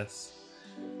like this.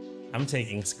 I'm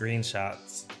taking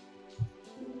screenshots.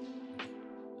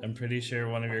 I'm pretty sure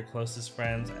one of your closest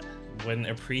friends wouldn't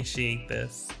appreciate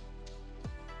this.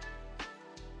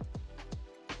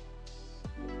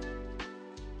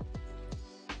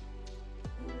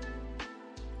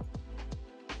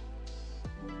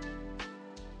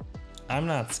 I'm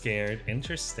not scared.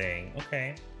 Interesting.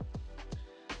 Okay.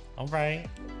 All right.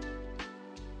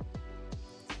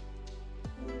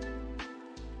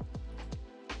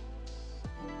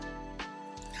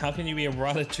 How can you be a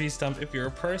rotted tree stump if you're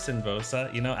a person,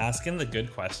 Bosa? You know, asking the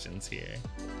good questions here.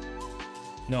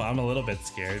 No, I'm a little bit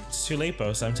scared. It's too late,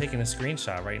 Bosa. I'm taking a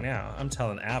screenshot right now. I'm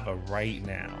telling Ava right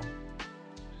now.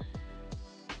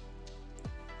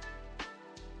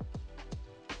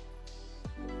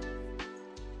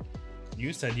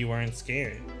 You said you weren't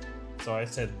scared, so I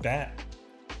said bet.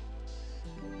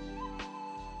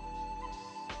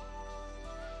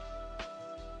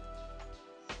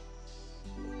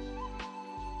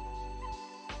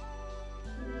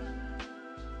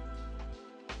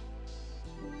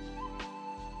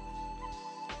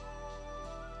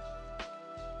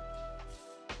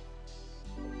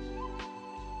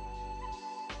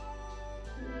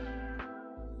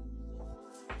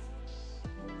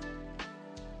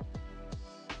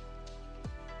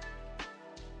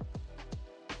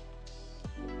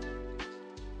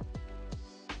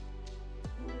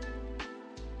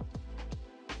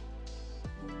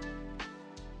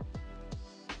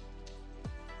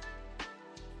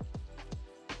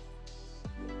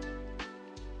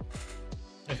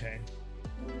 Okay.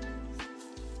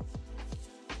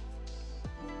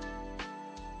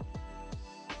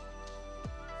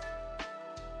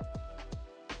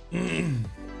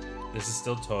 This is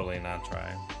still totally not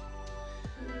dry.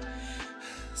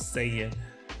 Say it.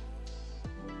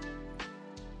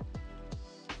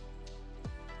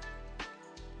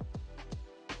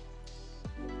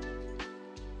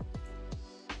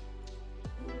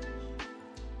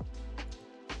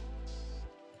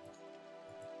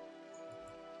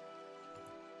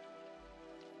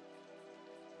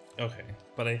 Okay,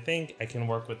 but I think I can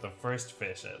work with the first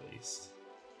fish at least.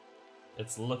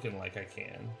 It's looking like I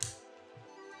can.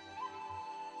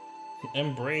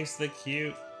 Embrace the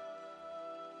cute.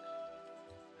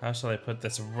 How shall I put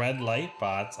this? Red light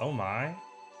bots. Oh my.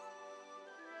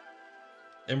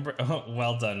 Oh,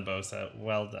 well done, Bosa.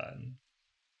 Well done.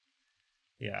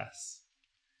 Yes.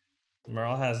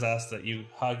 Merle has asked that you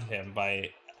hug him by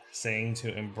saying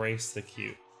to embrace the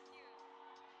cute.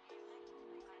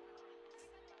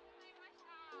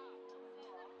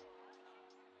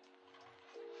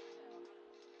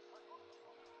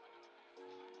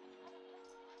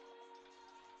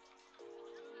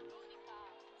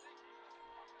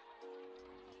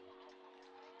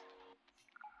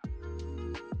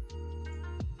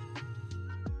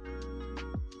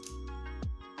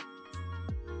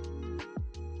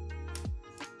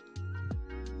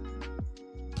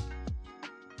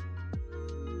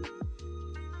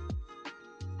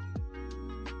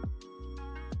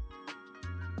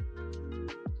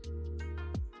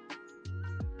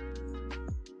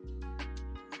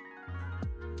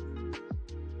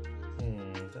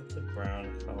 That's a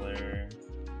brown color.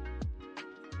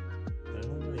 I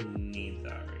don't really need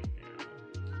that right now.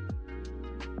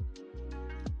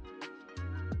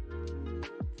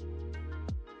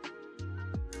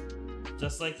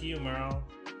 Just like you, Merle.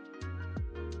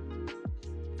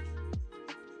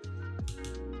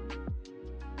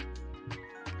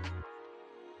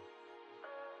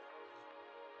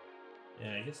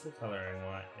 Yeah, I guess the color I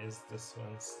want is this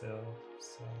one still,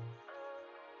 so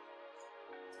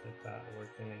let's get that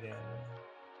working again.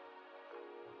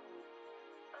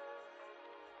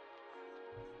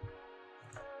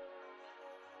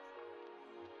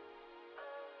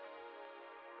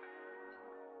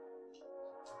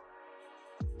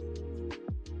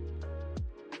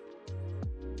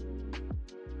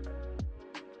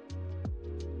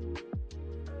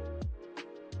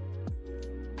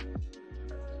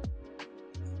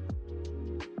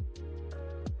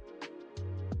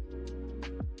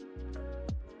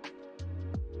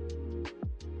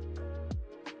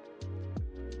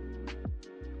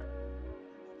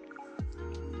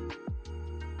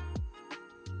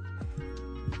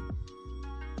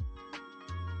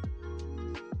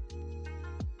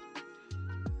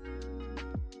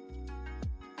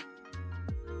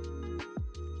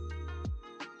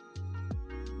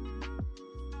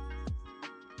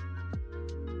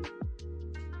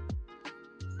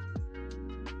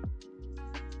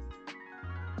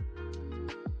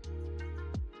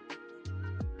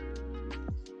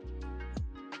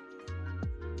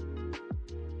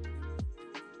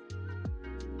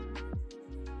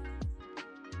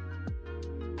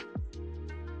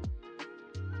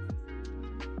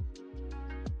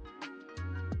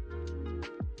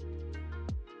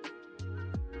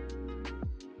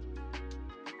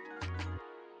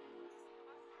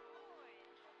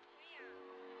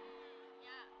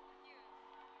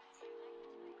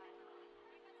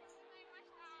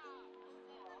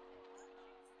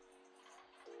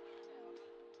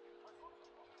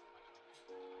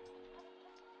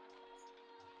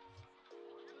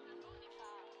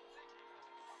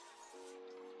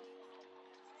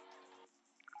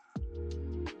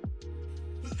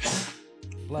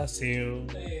 Bless you.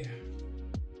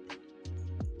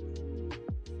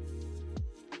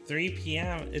 3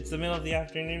 p.m. It's the middle of the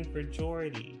afternoon for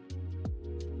Jordy.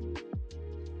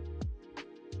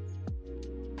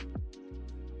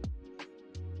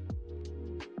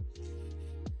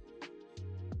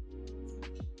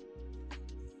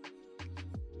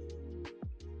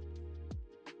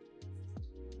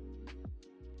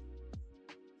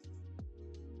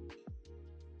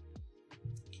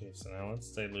 Okay, so now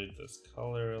let's dilute this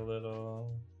color a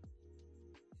little.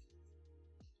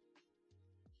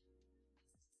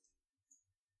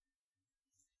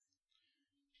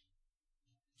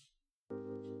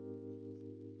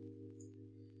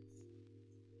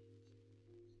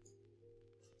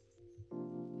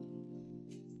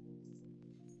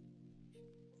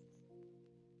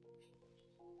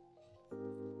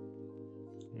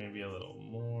 Maybe a little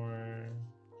more.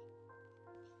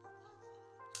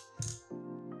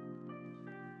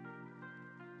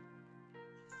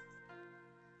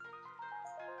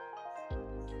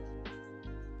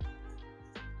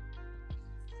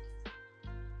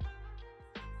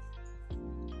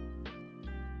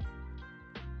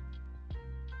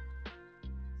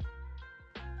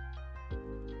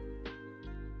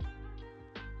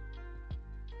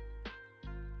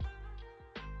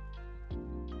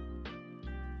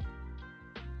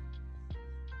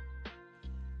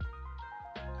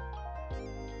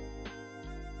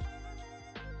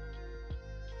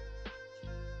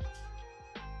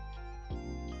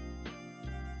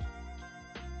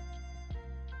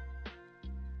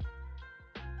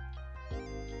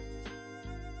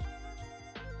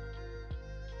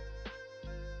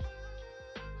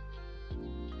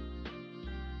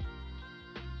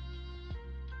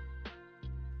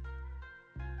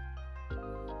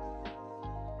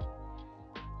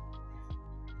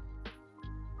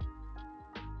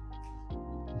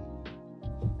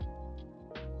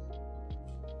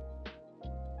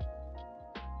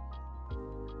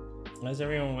 Why is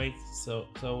everyone awake so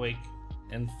awake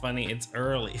and funny? It's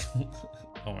early.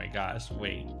 Oh my gosh,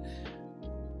 wait.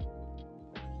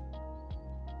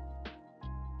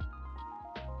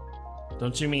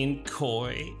 Don't you mean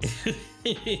koi?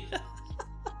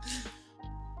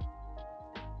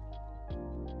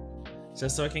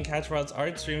 Just so I can catch Rod's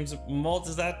art streams. Molt,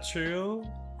 is that true?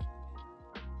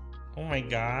 Oh my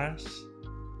gosh.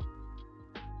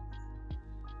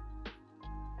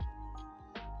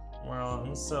 Well,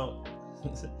 I'm so...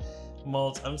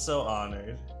 Molt, I'm so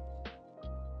honored.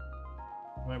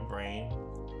 My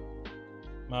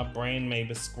brain may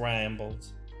be scrambled,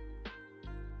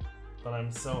 but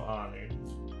I'm so honored.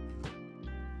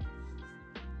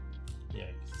 Yikes.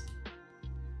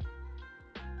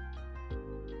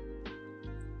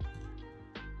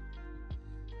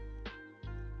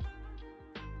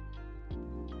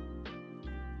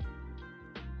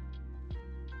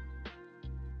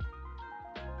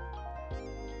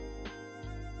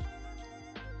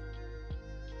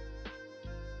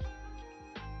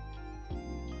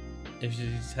 If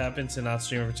you happen to not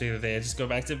stream a particular day, I just go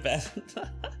back to bed.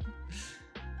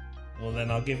 Well, then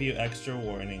I'll give you extra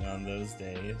warning on those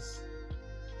days.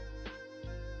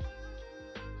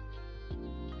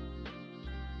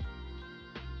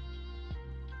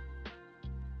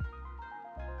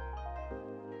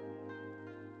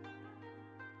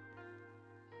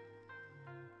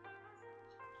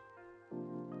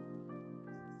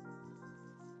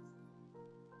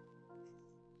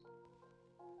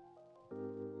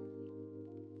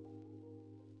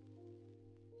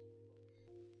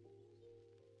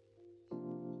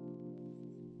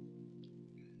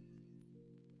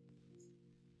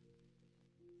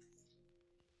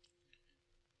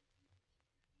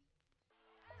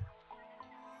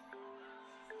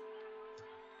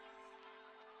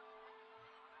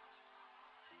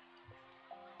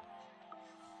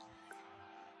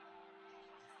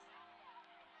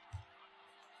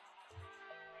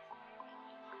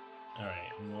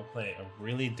 Alright, and we'll play a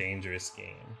really dangerous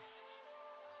game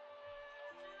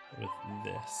with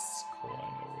this coin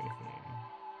over here.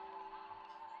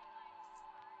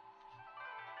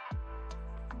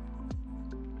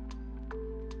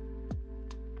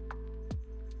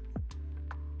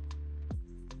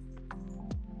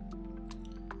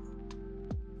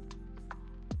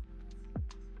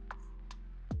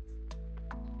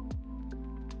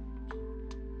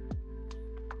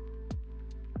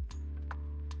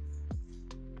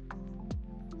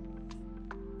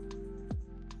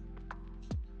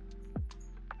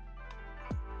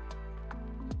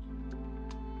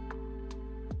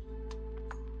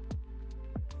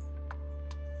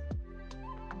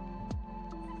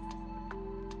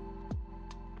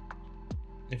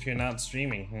 If you're not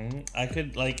streaming, I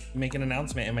could like make an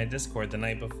announcement in my Discord the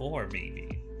night before,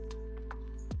 maybe.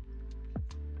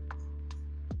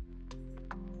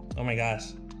 Oh my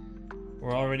gosh,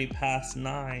 we're already past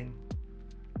 9.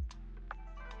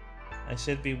 I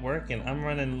should be working. I'm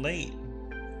running late.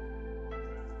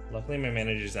 Luckily my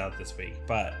manager's out this week,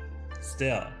 but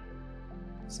still,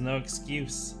 it's no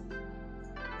excuse.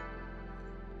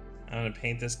 I'm gonna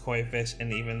paint this koi fish,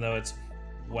 and even though it's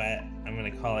wet, I'm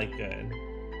gonna call it good.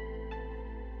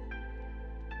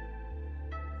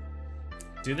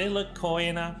 Do they look koi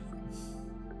enough?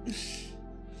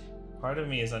 Part of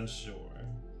me is unsure.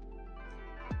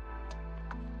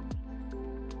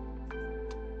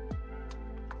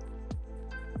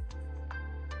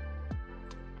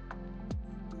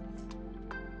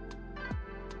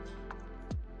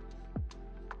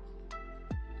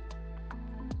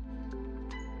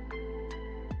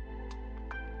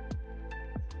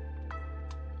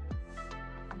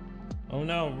 Oh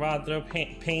no, Rod, throw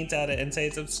paint at it and say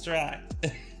it's abstract.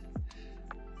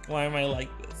 Why am I like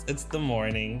this? It's the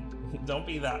morning. Don't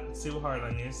be that too hard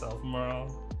on yourself,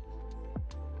 Merle.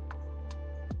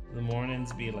 The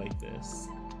mornings be like this.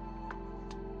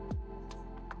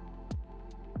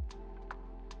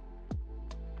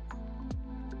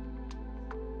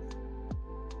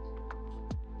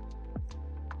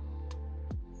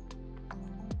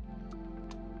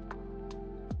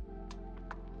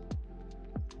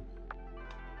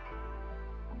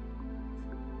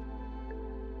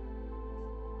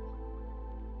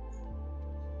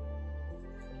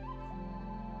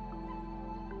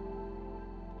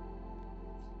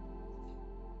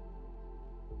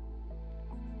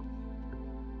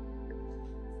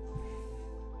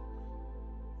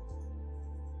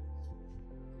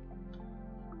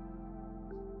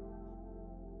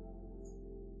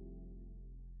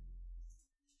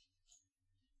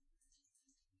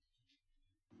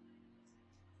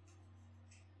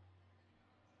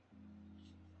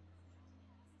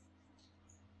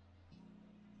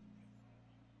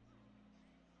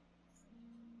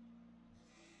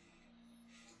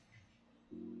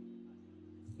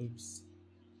 Oops.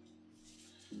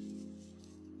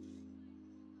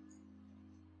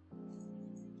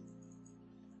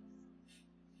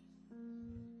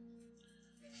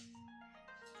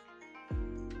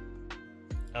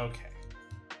 Okay.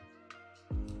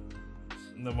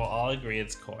 Then we'll all agree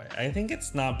it's Koi. I think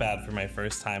it's not bad for my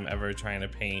first time ever trying to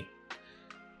paint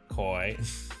Koi.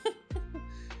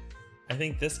 I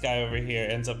think this guy over here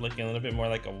ends up looking a little bit more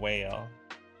like a whale.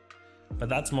 But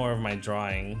that's more of my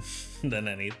drawing than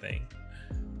anything.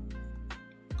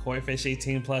 Koi Fish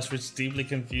 18 plus, which deeply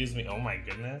confused me. Oh my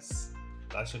goodness.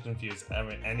 That should confuse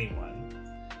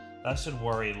anyone. That should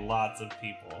worry lots of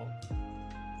people.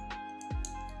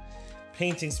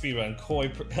 Painting speedrun,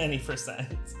 Koi any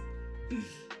percent.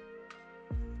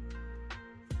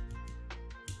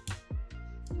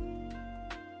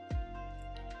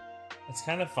 It's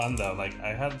kind of fun though. Like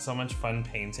I had so much fun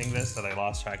painting this that I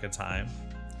lost track of time.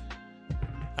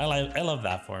 I love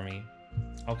that for me.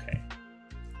 Okay.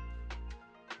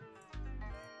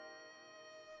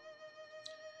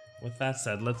 With that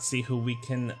said, let's see who we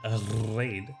can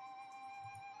raid.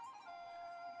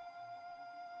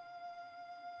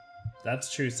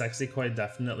 That's true. Sexy Koi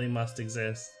definitely must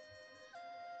exist.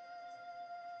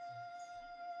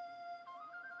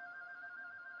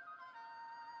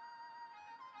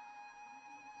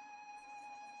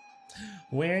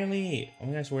 Warely! Oh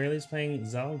my gosh, Warely's playing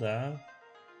Zelda.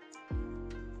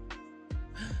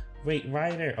 Wait,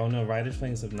 Ryder! Oh no, Ryder's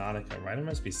playing Subnautica. Ryder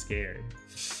must be scared.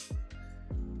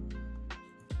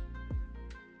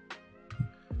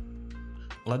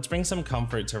 Let's bring some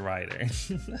comfort to Ryder.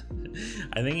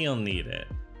 I think he'll need it.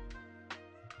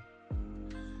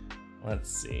 Let's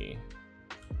see.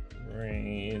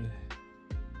 Raid.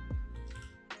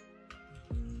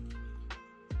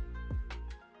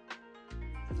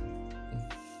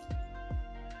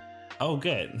 Oh,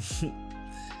 good.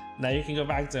 Now you can go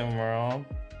back to him, Merle.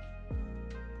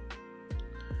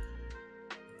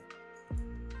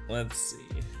 Let's see.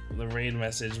 The raid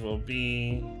message will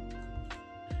be...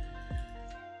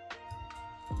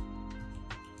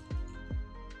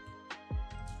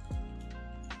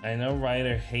 I know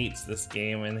Ryder hates this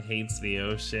game and hates the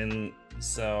ocean,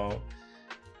 so...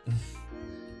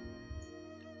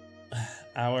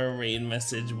 Our raid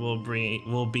message will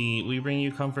be we bring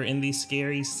you comfort in these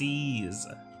scary seas.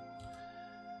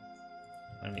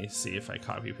 Let me see if I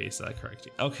copy paste that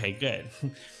correctly. Okay, good.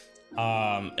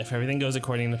 If everything goes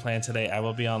according to plan today, I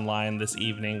will be online this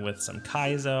evening with some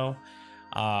Kaizo.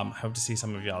 Hope to see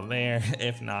some of y'all there.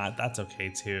 If not, that's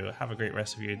okay too. Have a great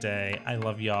rest of your day. I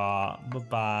love y'all.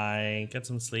 Bye-bye. Get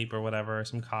some sleep or whatever,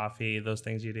 some coffee, those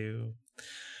things you do.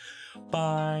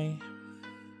 Bye.